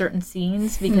characters at certain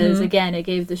scenes because again, it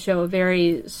gave the show a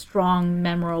very strong,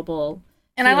 memorable.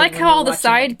 And I feeling like when how you're all the watching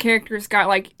side it. characters got,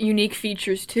 like, unique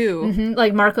features, too.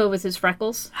 Like Marco with his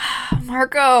freckles.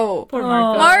 Marco! Poor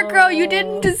Marco. Marco, you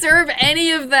didn't deserve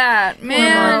any of that,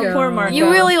 man. Marco. Poor Marco. You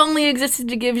really only existed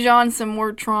to give Jean some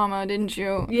more trauma, didn't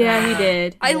you? Yeah, he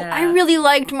did. I really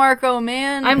liked Marco,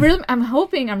 man. I'm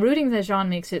rooting that Jean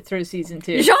makes it through season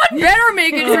 2. Jean better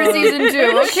make it for season 2,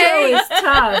 Show okay? is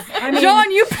tough. I mean,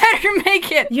 Jean, you better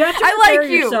make it. you have to I prepare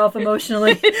like you. yourself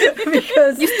emotionally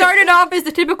because You started off as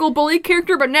the typical bully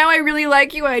character, but now I really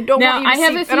like you, and I don't Now, want you to I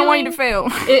have a I don't want you to feeling-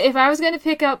 fail. If I was going to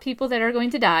pick out people that are going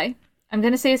to die, I'm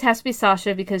going to say it has to be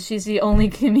Sasha because she's the only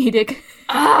comedic.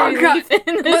 Oh god! relief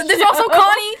in the But there's show. also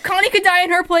Connie. Connie could die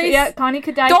in her place. Yeah, Connie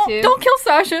could die too. Don't kill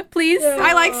Sasha, please.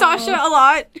 I like Sasha a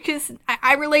lot because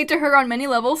I relate to her on many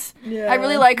levels. Yeah. I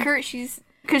really like her. She's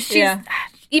Yeah.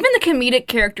 even the comedic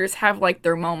characters have like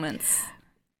their moments.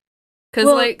 Because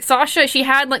Well- like Sasha, she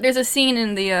had like there's a scene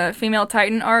in the female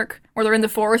Titan arc where they're in the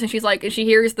forest and she's like and she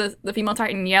hears the female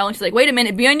Titan yell and she's like, wait a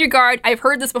minute, be on your guard. I've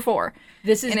heard this before.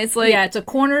 This is And it's like- it's a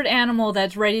cornered animal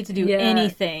that's ready to do Yeah.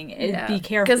 anything. Be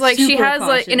careful. Because like she super has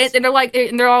like and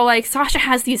cautious. they're all like Sasha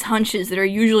has these hunches that are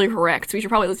usually correct, so we should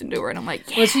probably listen to her. And I'm like,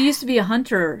 yeah. Well, she used to be a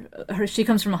hunter. She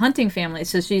comes from a hunting family,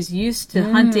 so she's used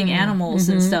to hunting animals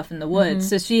and stuff in the woods.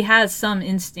 So she has some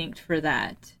instinct for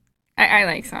that. I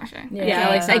like Sasha. Yeah, I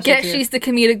like Sasha I get too. she's the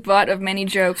comedic butt of many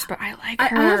jokes, but I like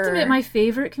her. I have to admit, my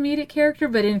favorite comedic character,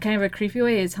 but in kind of a creepy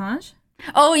way, is Hanj.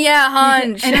 Oh yeah,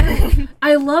 Hunch. And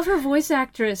I love her voice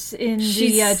actress in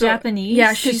She's so- Japanese. yeah,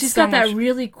 'cause she's she's so got that much-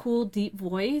 really cool, deep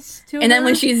voice to her. And then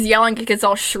when she's yelling, it gets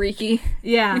all shrieky.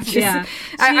 yeah, yeah.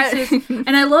 I- She's just-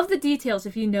 and I love the details.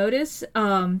 If you notice,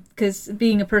 because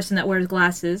being a person that wears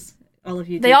glasses, all of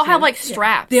you, They do all too. have like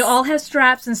straps. They all have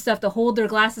straps and stuff to hold their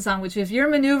glasses on. Which, if you're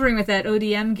maneuvering with that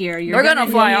ODM gear, They're gonna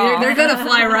fly off. They're gonna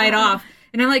fly right off.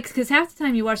 And I'm like, because half the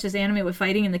time you watch this anime with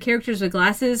fighting and the characters with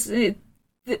glasses,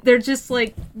 they're just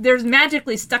like they're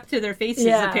magically stuck to their faces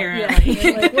apparently.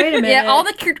 Yeah. Like, wait a minute. Yeah,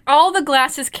 all the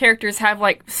glasses characters have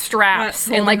like straps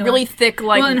and like really thick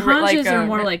like. Well, and Hanji's are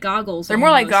more like goggles. They're more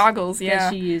like goggles, yeah.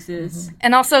 That she uses,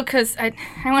 and also because I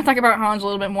want to talk about Hanj a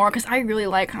little bit more because I really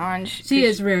like Hanj. She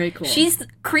is very cool. She's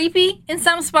creepy in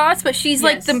some spots, but she's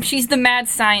like she's the mad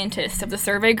scientist of the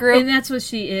survey group, and that's what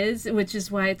she is, which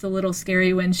is why it's a little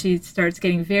scary when she starts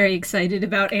getting very excited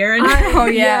about Eren. Oh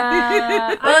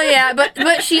yeah. Oh yeah, but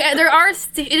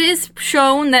it is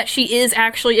shown that she is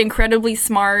actually incredibly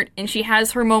smart, and she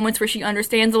has her moments where she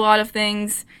understands a lot of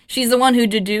things. She's the one who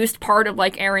deduced part of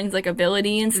like Eren's like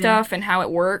ability and stuff and how it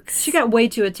works. She got way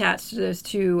too attached to those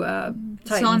two Titans.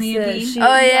 Sonny and Bean. She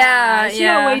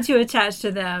got way too attached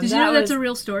to them. Did you know that's a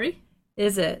real story?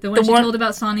 Is it? The one she told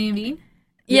about Sonny and Bean?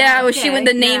 Yeah, she went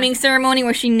the naming ceremony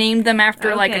where she named them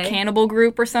after like a cannibal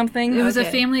group or something. It was a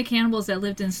family of cannibals that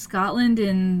lived in Scotland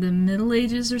in the Middle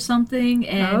Ages or something,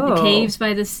 and the caves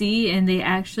by the sea, and they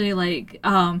actually like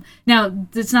now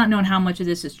it's not known how much of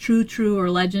this is true or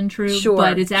legend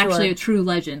but it's actually a true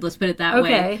legend. Let's put it that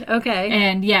way. Okay.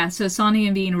 And yeah, so Sonny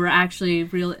and Bean were actually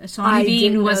real. Sonny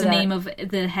Bean was the name of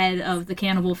the head of the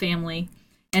cannibal family,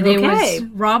 and they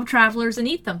would rob travelers and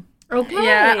eat them. Okay.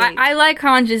 Yeah, I like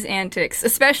Hanj's antics,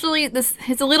 especially this.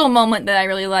 It's a little moment that I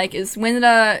really like is when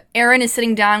Eren is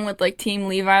sitting down with like Team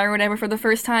Levi or whatever for the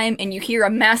first time, and you hear a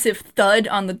massive thud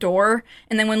on the door,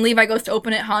 and then when Levi goes to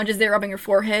open it, Hanj is there rubbing her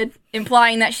forehead,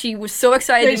 implying that she was so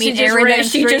excited to meet Eren that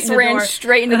she just ran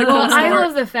straight into the door. I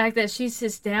love the fact that she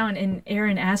sits down and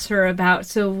Eren asks her about,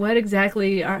 so what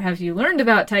exactly have you learned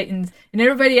about Titans? And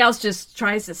everybody else just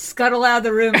tries to scuttle out of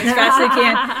the room as fast as they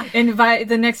can. And by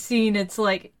the next scene, it's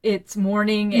like it's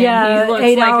morning, and he looks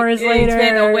 8 like hours he's later,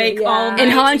 been awake all night.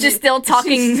 And Hanj is still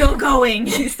talking. She's still going.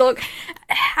 She's still.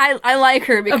 I like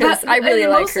her because I really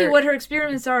like her. Mostly what her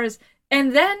experiments are is,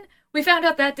 and then we found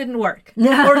out that didn't work. Or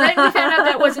then we found out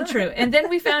that wasn't true. And then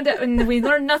we found out, and we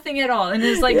learned nothing at all. And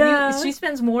it's like, she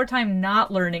spends more time not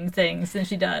learning things than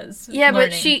she does learning.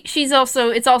 But she's also,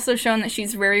 it's also shown that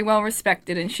she's very well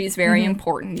respected and she's very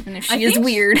important, even if she is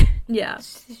weird. Yeah.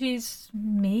 She's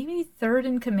maybe third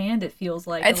in command, it feels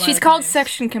like. She's called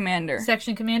Section Commander.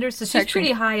 Section Commander, so she's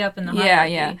pretty high up in the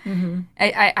hierarchy. Yeah. Mm-hmm.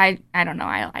 I don't know,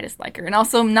 I just like her. And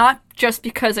also not just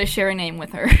because I share a name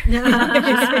with her. Just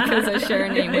because I share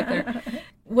a name with her.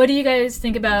 What do you guys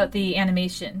think about the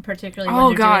animation, particularly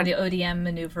when they're doing the ODM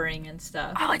maneuvering and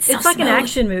stuff? Oh, it's so like smooth. An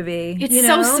action movie. It's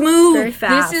so smooth. It's very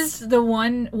fast. This is the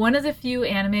one of the few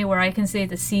anime where I can say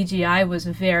the CGI was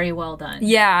very well done.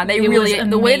 Yeah,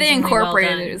 the way they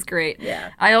incorporated it is great.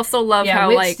 Yeah. I also love how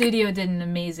Wit like Studio did an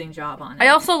amazing job on it. I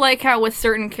also like how with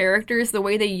certain characters the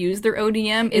way they use their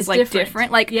ODM is like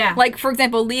different. Like for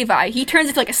example, Levi, he turns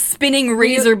into like a spinning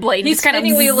razor blade. He's kind of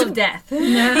spinning wheel of death.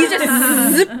 He's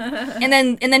just zip.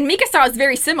 And then Mikasa is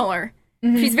very similar.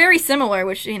 Mm-hmm. She's very similar,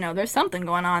 which, there's something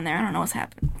going on there. I don't know what's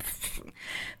happening.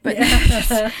 But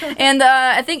and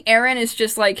I think Eren is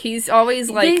just like, he's always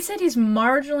like... They said he's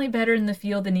marginally better in the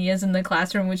field than he is in the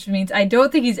classroom, which means I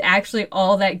don't think he's actually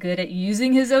all that good at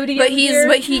using his ODM.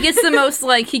 But he gets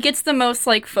the most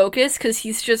focus because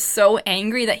he's just so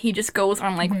angry that he just goes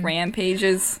on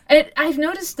rampages. I've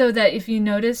noticed though that if you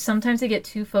notice, sometimes they get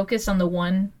too focused on the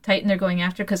one Titan they're going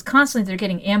after because constantly they're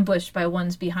getting ambushed by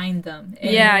ones behind them.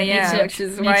 Which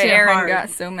is why Eren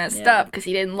got so messed up because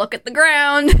he didn't look at the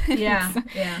ground. Yeah.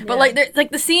 But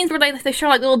like the scenes where they show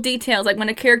like little details, like when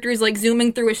a character is like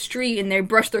zooming through a street and they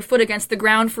brush their foot against the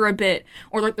ground for a bit,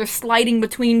 or like they're sliding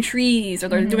between trees, or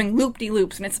they're doing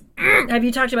loop-de-loops, and it's. Have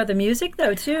you talked about the music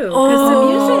though too?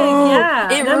 The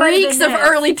music, it reeks of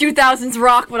early 2000s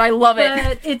rock, but I love it.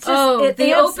 But it's just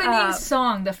the opening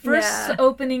song, the first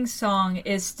opening song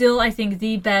is still, I think,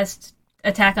 the best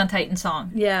Attack on Titan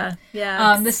song. Yeah.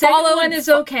 The second one is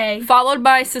okay. Followed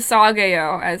by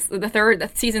Sasageo as the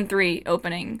season 3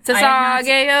 opening.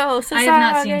 Sasageo. I have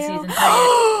not seen season 3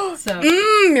 yet. So.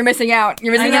 You're missing out.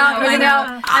 You're missing out.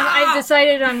 I've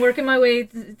decided I'm working my way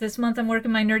this month. I'm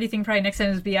working my nerdy thing. Probably next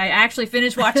time is I actually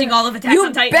finished watching all of Attack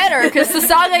on Titan. You better, because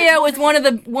Sasageo is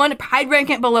one I'd rank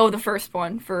it below the first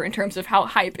one in terms of how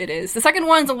hype it is. The second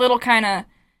one's a little kind of.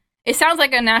 It sounds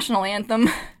like a national anthem.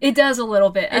 It does a little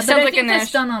bit. It sounds like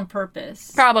that's done on purpose.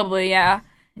 Probably, yeah.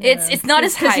 It's not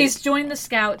as hype. Because he's joined the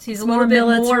Scouts. He's a little bit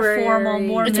more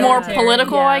formal, It's more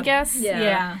political, I guess.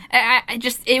 Yeah. I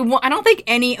don't think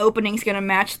any opening's gonna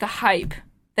match the hype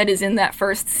that is in that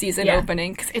first season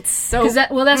opening, because it's so... Because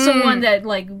that's the one that,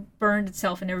 like, burned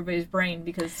itself in everybody's brain,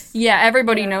 because... Yeah,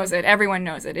 everybody knows it. Everyone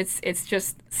knows it. It's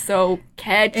just so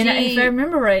catchy. And if I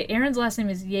remember right, Aaron's last name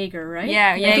is Jaeger, right?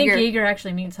 Yeah, I think Jaeger. Jaeger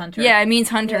actually means hunter. Yeah, it means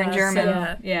hunter in German.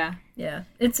 So, Yeah. yeah.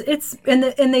 It's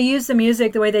and they use the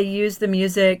music the way they use the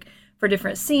music for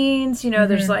different scenes. You know,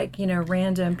 there's like, you know,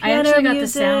 random I piano actually got the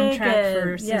music soundtrack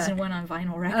for and- season 1 on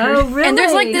vinyl record. Oh, really? And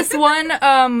there's like this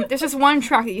one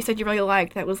track that you said you really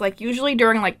liked that was like usually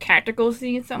during like tactical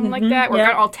scenes, something like that, where it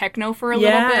got all techno for a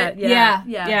little bit. Yeah,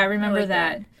 I remember like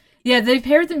that. Yeah, they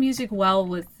paired the music well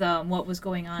with what was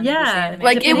going on. in this anime.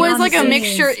 Like it Depending was on like the a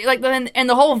scenes. mixture, like and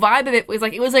the whole vibe of it was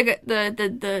like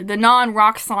the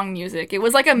non-rock song music. It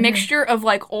was like a mixture of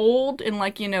like old and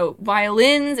like, you know,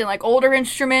 violins and like older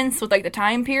instruments with like the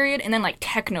time period, and then like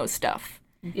techno stuff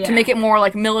to make it more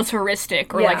like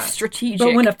militaristic or like strategic.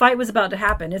 But when a fight was about to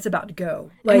happen, it's about to go.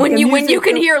 Like when the you music-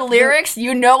 can hear lyrics,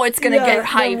 you know it's gonna get the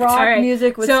hyped. rock All right.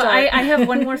 music was So start. I have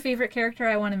one more favorite character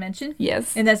I want to mention.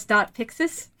 Yes. And that's Dot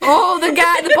Pixis. Oh, the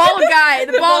bald guy,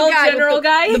 the bald guy, general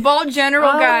guy? the bald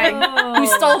general guy who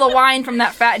stole the wine from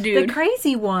that fat the dude.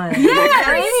 crazy one. Yeah,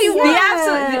 crazy one. The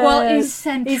absolute, well,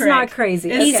 eccentric. He's not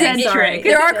crazy. Eccentric. Sorry.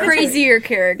 There are crazier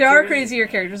characters. There are crazier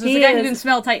characters. There's He the guy who is- can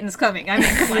smell Titans coming. I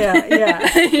mean, come on. Yeah.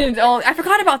 Oh, I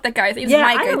forgot about that guy. His name's Mike.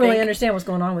 I don't think. really understand what's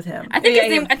going on with him. I think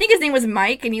Yeah, his name was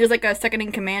Mike, and he was like a second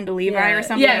in command to Levi or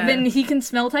something. Yeah, then he can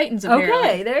smell Titans, apparently.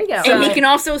 Okay, there you go. And he can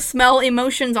also smell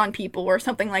emotions on people or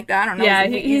something like that. I don't know. Yeah,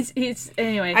 he's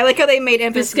anyway. I like how they made the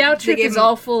emphasis. scout they trip gave is him-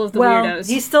 all full of the well, weirdos.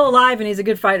 he's still alive and he's a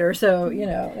good fighter, so you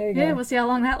know. There you go. Yeah, we'll see how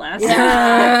long that lasts.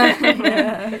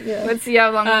 Let's see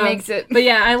how long he makes it. But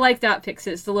yeah, I like Dot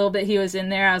Pixis. The little bit he was in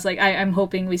there, I was like, I'm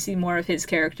hoping we see more of his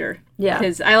character. Yeah.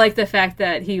 Because I like the fact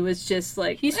that he was just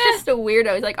like, He's just a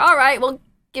weirdo. He's like, all right, we'll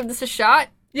give this a shot.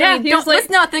 Yeah, I mean, he was like- let's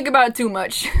not think about it too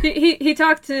much. he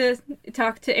talked to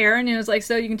Aaron and was like,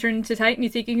 so you can turn into Titan, you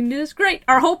think you can do this? Great.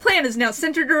 Our whole plan is now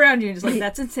centered around you. And he's like,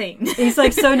 that's insane. He's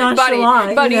like so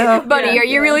nonchalant. buddy, you know? are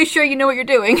you really sure you know what you're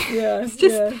doing? Yeah.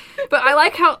 But I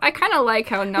kind of like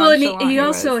how nonchalant Well, and he was.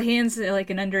 also hands like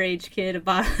an underage kid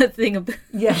a thing of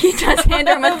Yeah. He does hand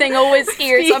him a thing of whiskey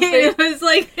or something. It was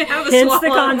like, have a Hence the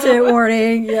swallow. content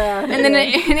warning. Yeah. And then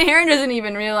and Aaron doesn't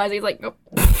even realize. He's like, oh.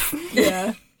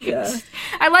 Yeah. Yeah.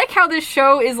 I like how this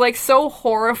show is like so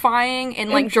horrifying and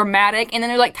like dramatic, and then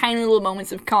there's like tiny little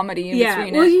moments of comedy in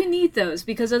between well, it. you need those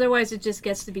because otherwise it just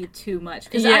gets to be too much.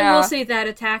 Because I Yeah. will say that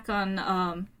attack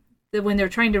on when they're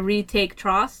trying to retake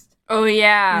Trost, Oh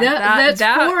yeah, that's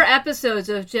 4 episodes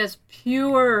of just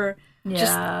pure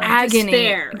just Yeah.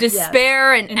 agony,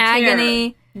 despair and And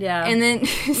agony, Yeah. and then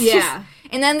it's just- Yeah.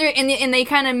 and then they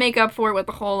kind of make up for it with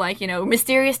the whole like, you know,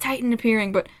 mysterious Titan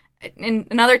appearing, but. And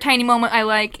another tiny moment I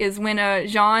like is when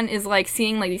Jean is like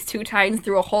seeing like these 2 Titans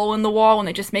through a hole in the wall when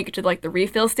they just make it to like the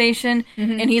refill station,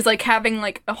 and he's like having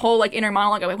like a whole like inner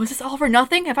monologue. I'm like, was this all for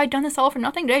nothing? Have I done this all for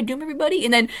nothing? Did I doom everybody?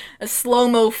 And then a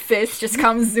slow-mo fist just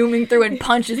comes zooming through and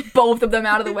punches both of them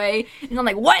out of the way. And I'm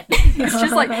like, what? It's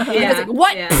just like, it's like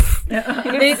what?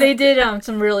 Yeah. they did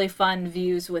some really fun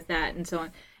views with that and so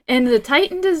on. And the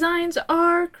Titan designs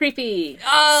are creepy.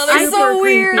 Oh, they're Super so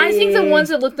weird. I think the ones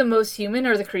that look the most human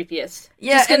are the creepiest.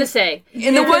 Yeah, Just gonna and- say.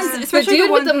 And the ones, The especially dude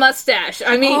the ones with the mustache.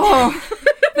 I mean, oh,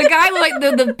 the guy with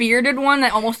like the bearded one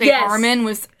that almost ate Yes. Armin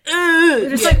was.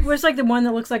 There's like the one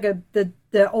that looks like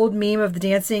the old meme of the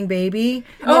dancing baby.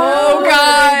 Oh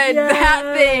God, yes.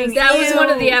 that thing! that was Ew. one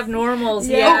of the abnormals.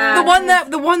 Yeah. Yeah. Oh,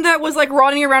 the one that was like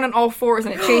running around on all fours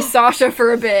and it chased Sasha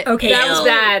for a bit. Okay. That was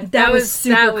bad. That was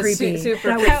super was creepy. super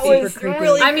That was creepy. super creepy.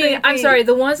 really I mean, I'm creepy. sorry,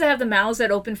 the ones that have the mouths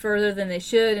that open further than they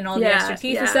should and all the Yeah, extra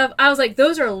teeth and yeah. stuff, I was like,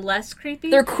 those are less creepy.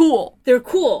 They're cool, They're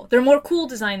cool. They're more cool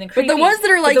design than creepy. but the ones that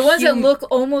are like the ones that hum- look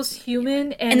almost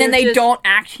human and and then they're they just- don't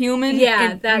act human.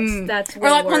 Yeah, and, that's or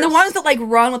way like when the worse. ones that like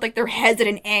run with like their heads at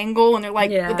an angle and they're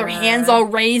like with their Yeah. hands all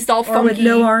raised, all Or funky, with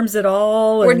no arms at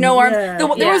all. with and- no arms. yeah.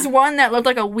 There was one that looked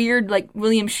like a weird like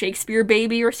William Shakespeare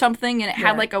baby or something, and it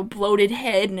had Yeah. like a bloated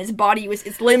head and his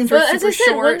its limbs were Well, as super I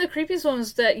said, one short. of the creepiest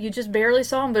ones that you just barely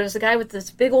saw him, but it was a guy with this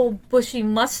big old bushy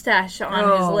mustache on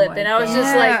his Oh lip, my and I was God.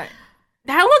 just like,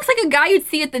 that looks like a guy you'd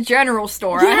see at the general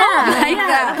store. I don't like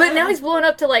that. But now he's blowing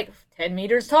up to like 10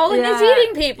 meters tall and he's Yeah.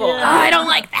 eating people. Yeah. Oh, I don't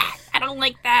like that. I don't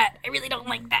like that. I really don't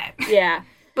like that. Yeah.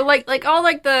 But like all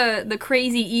like the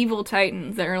crazy evil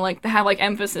titans that are like that have like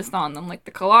emphasis on them, like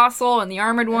the colossal and the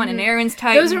armored one and Aaron's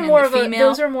titan. Those are more and the of female.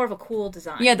 those are more of a cool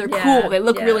design. Yeah, they're Yeah, cool. They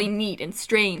look yeah. really neat and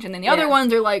strange. And then the other Yeah.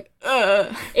 ones are like,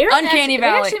 Aaron Uncanny They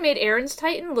Valley. actually made Aaron's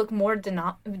Titan look more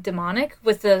demonic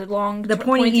with the long, The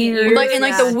pointy ears. like and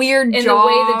like Yeah. the weird and jaw. the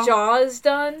way the jaw is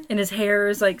done. And his hair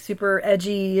is like super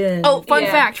edgy and Oh, fun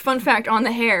Yeah. fact on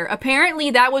the hair.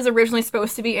 Apparently, that was originally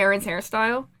supposed to be Aaron's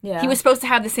hairstyle. Yeah. He was supposed to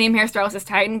have the same hairstyle as his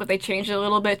Titan, but they changed it a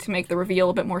little bit to make the reveal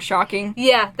a bit more shocking.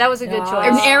 Yeah, that was a good choice.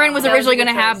 And Aaron was That originally a good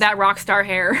going to have choice. that rock star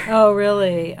hair, Oh,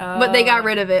 really? but they got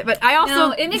rid of it. But I also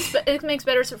No, it makes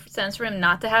better sense for him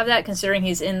not to have that, considering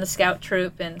he's in the scout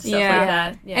troop and stuff Yeah. like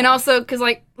that. Yeah. and also because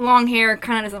like long hair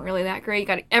kind of isn't really that great. You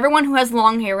got everyone who has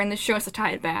long hair in this show has to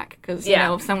tie it back because Yeah. you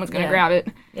know someone's going to Yeah. grab it.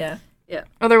 Yeah.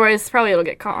 Otherwise, probably it'll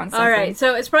get caught on something. All right,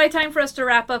 so it's probably time for us to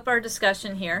wrap up our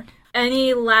discussion here.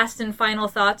 Any last and final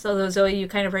thoughts? Although Zoe, you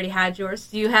kind of already had yours.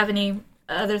 Do you have any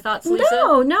other thoughts,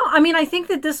 Lisa? No. I mean, I think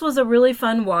that this was a really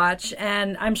fun watch,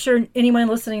 and I'm sure anyone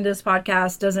listening to this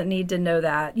podcast doesn't need to know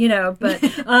that, but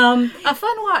A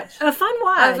fun watch. a fun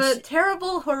watch. Of a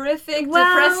terrible, horrific,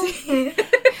 Well, depressing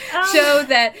show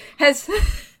that has.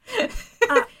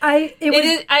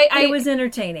 It was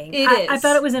entertaining. It I is.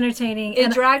 thought it was entertaining. It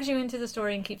and drags you into the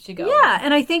story and keeps you going. yeah,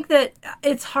 and I think that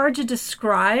it's hard to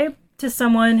describe to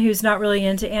someone who's not really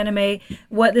into anime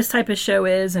what this type of show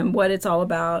is and what it's all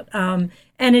about.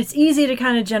 And it's easy to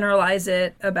kind of generalize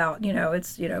it about,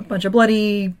 it's, a bunch of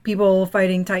bloody people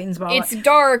fighting titans. Blah, blah. It's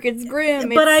dark. It's grim.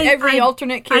 But It's every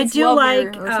alternate I kid's do lover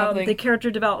like or something. the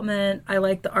character development. I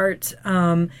like the art.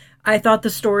 I thought the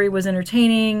story was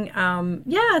entertaining.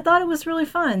 I thought it was really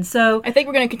fun. So I think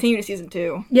we're going to continue to season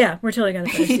 2. yeah, we're totally gonna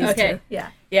finish season Okay. 2. Yeah.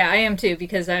 Yeah, I am too,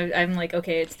 because I'm like,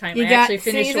 okay, it's time. You I got actually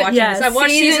finished season- watching yeah, this. I've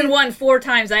watched season- season 1 4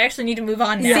 times. I actually need to move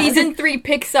on now. Season 3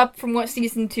 picks up from what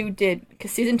season 2 did because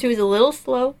season 2 is a little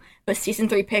slow, but season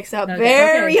 3 picks up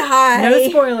very Okay. high. No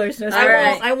spoilers. No spoilers.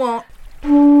 right. I won't.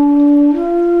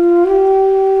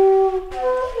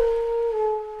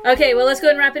 Okay, well, let's go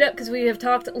ahead and wrap it up because we have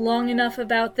talked long enough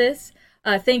about this.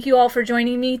 Thank you all for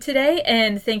joining me today,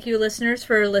 and thank you, listeners,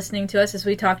 for listening to us as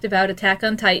we talked about Attack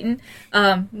on Titan.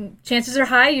 Chances are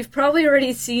high you've probably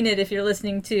already seen it if you're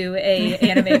listening to a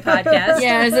anime podcast.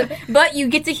 Yeah, but you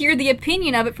get to hear the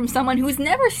opinion of it from someone who's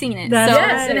never seen it. That's so right.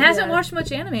 Yes, and hasn't Yeah. watched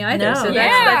much anime either, No, so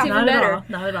yeah, that's even not better. At all.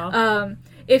 Not at all.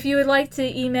 If you would like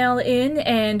to email in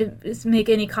and make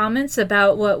any comments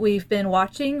about what we've been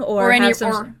watching, or any have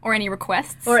some, or any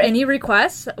requests, or any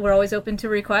requests, we're always open to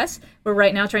requests. We're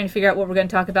right now trying to figure out what we're going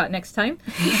to talk about next time.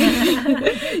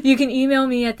 You can email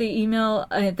me at the email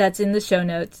that's in the show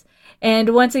notes.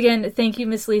 And once again, thank you,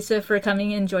 Miss Lisa, for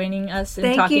coming and joining us and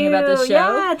Thank talking you. about this show.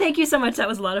 Yeah, thank you so much. That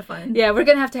was a lot of fun. Yeah, we're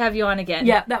going to have you on again.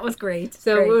 Yeah, that was great.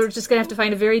 So Great. we're just going to have to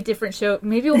find a very different show.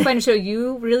 Maybe we'll find a show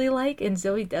you really like and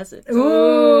Zoe doesn't.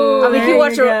 Ooh, I'll make you there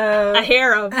watch you a go.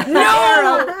 harem.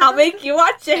 No! I'll make you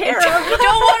watch a harem.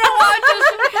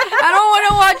 I don't want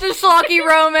to watch a schlocky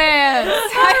romance.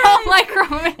 I don't like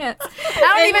romance. I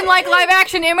don't even like live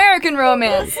action American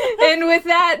romance. And with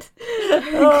that,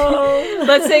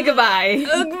 let's say goodbye.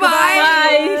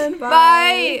 Bye.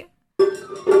 Bye.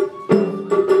 Bye.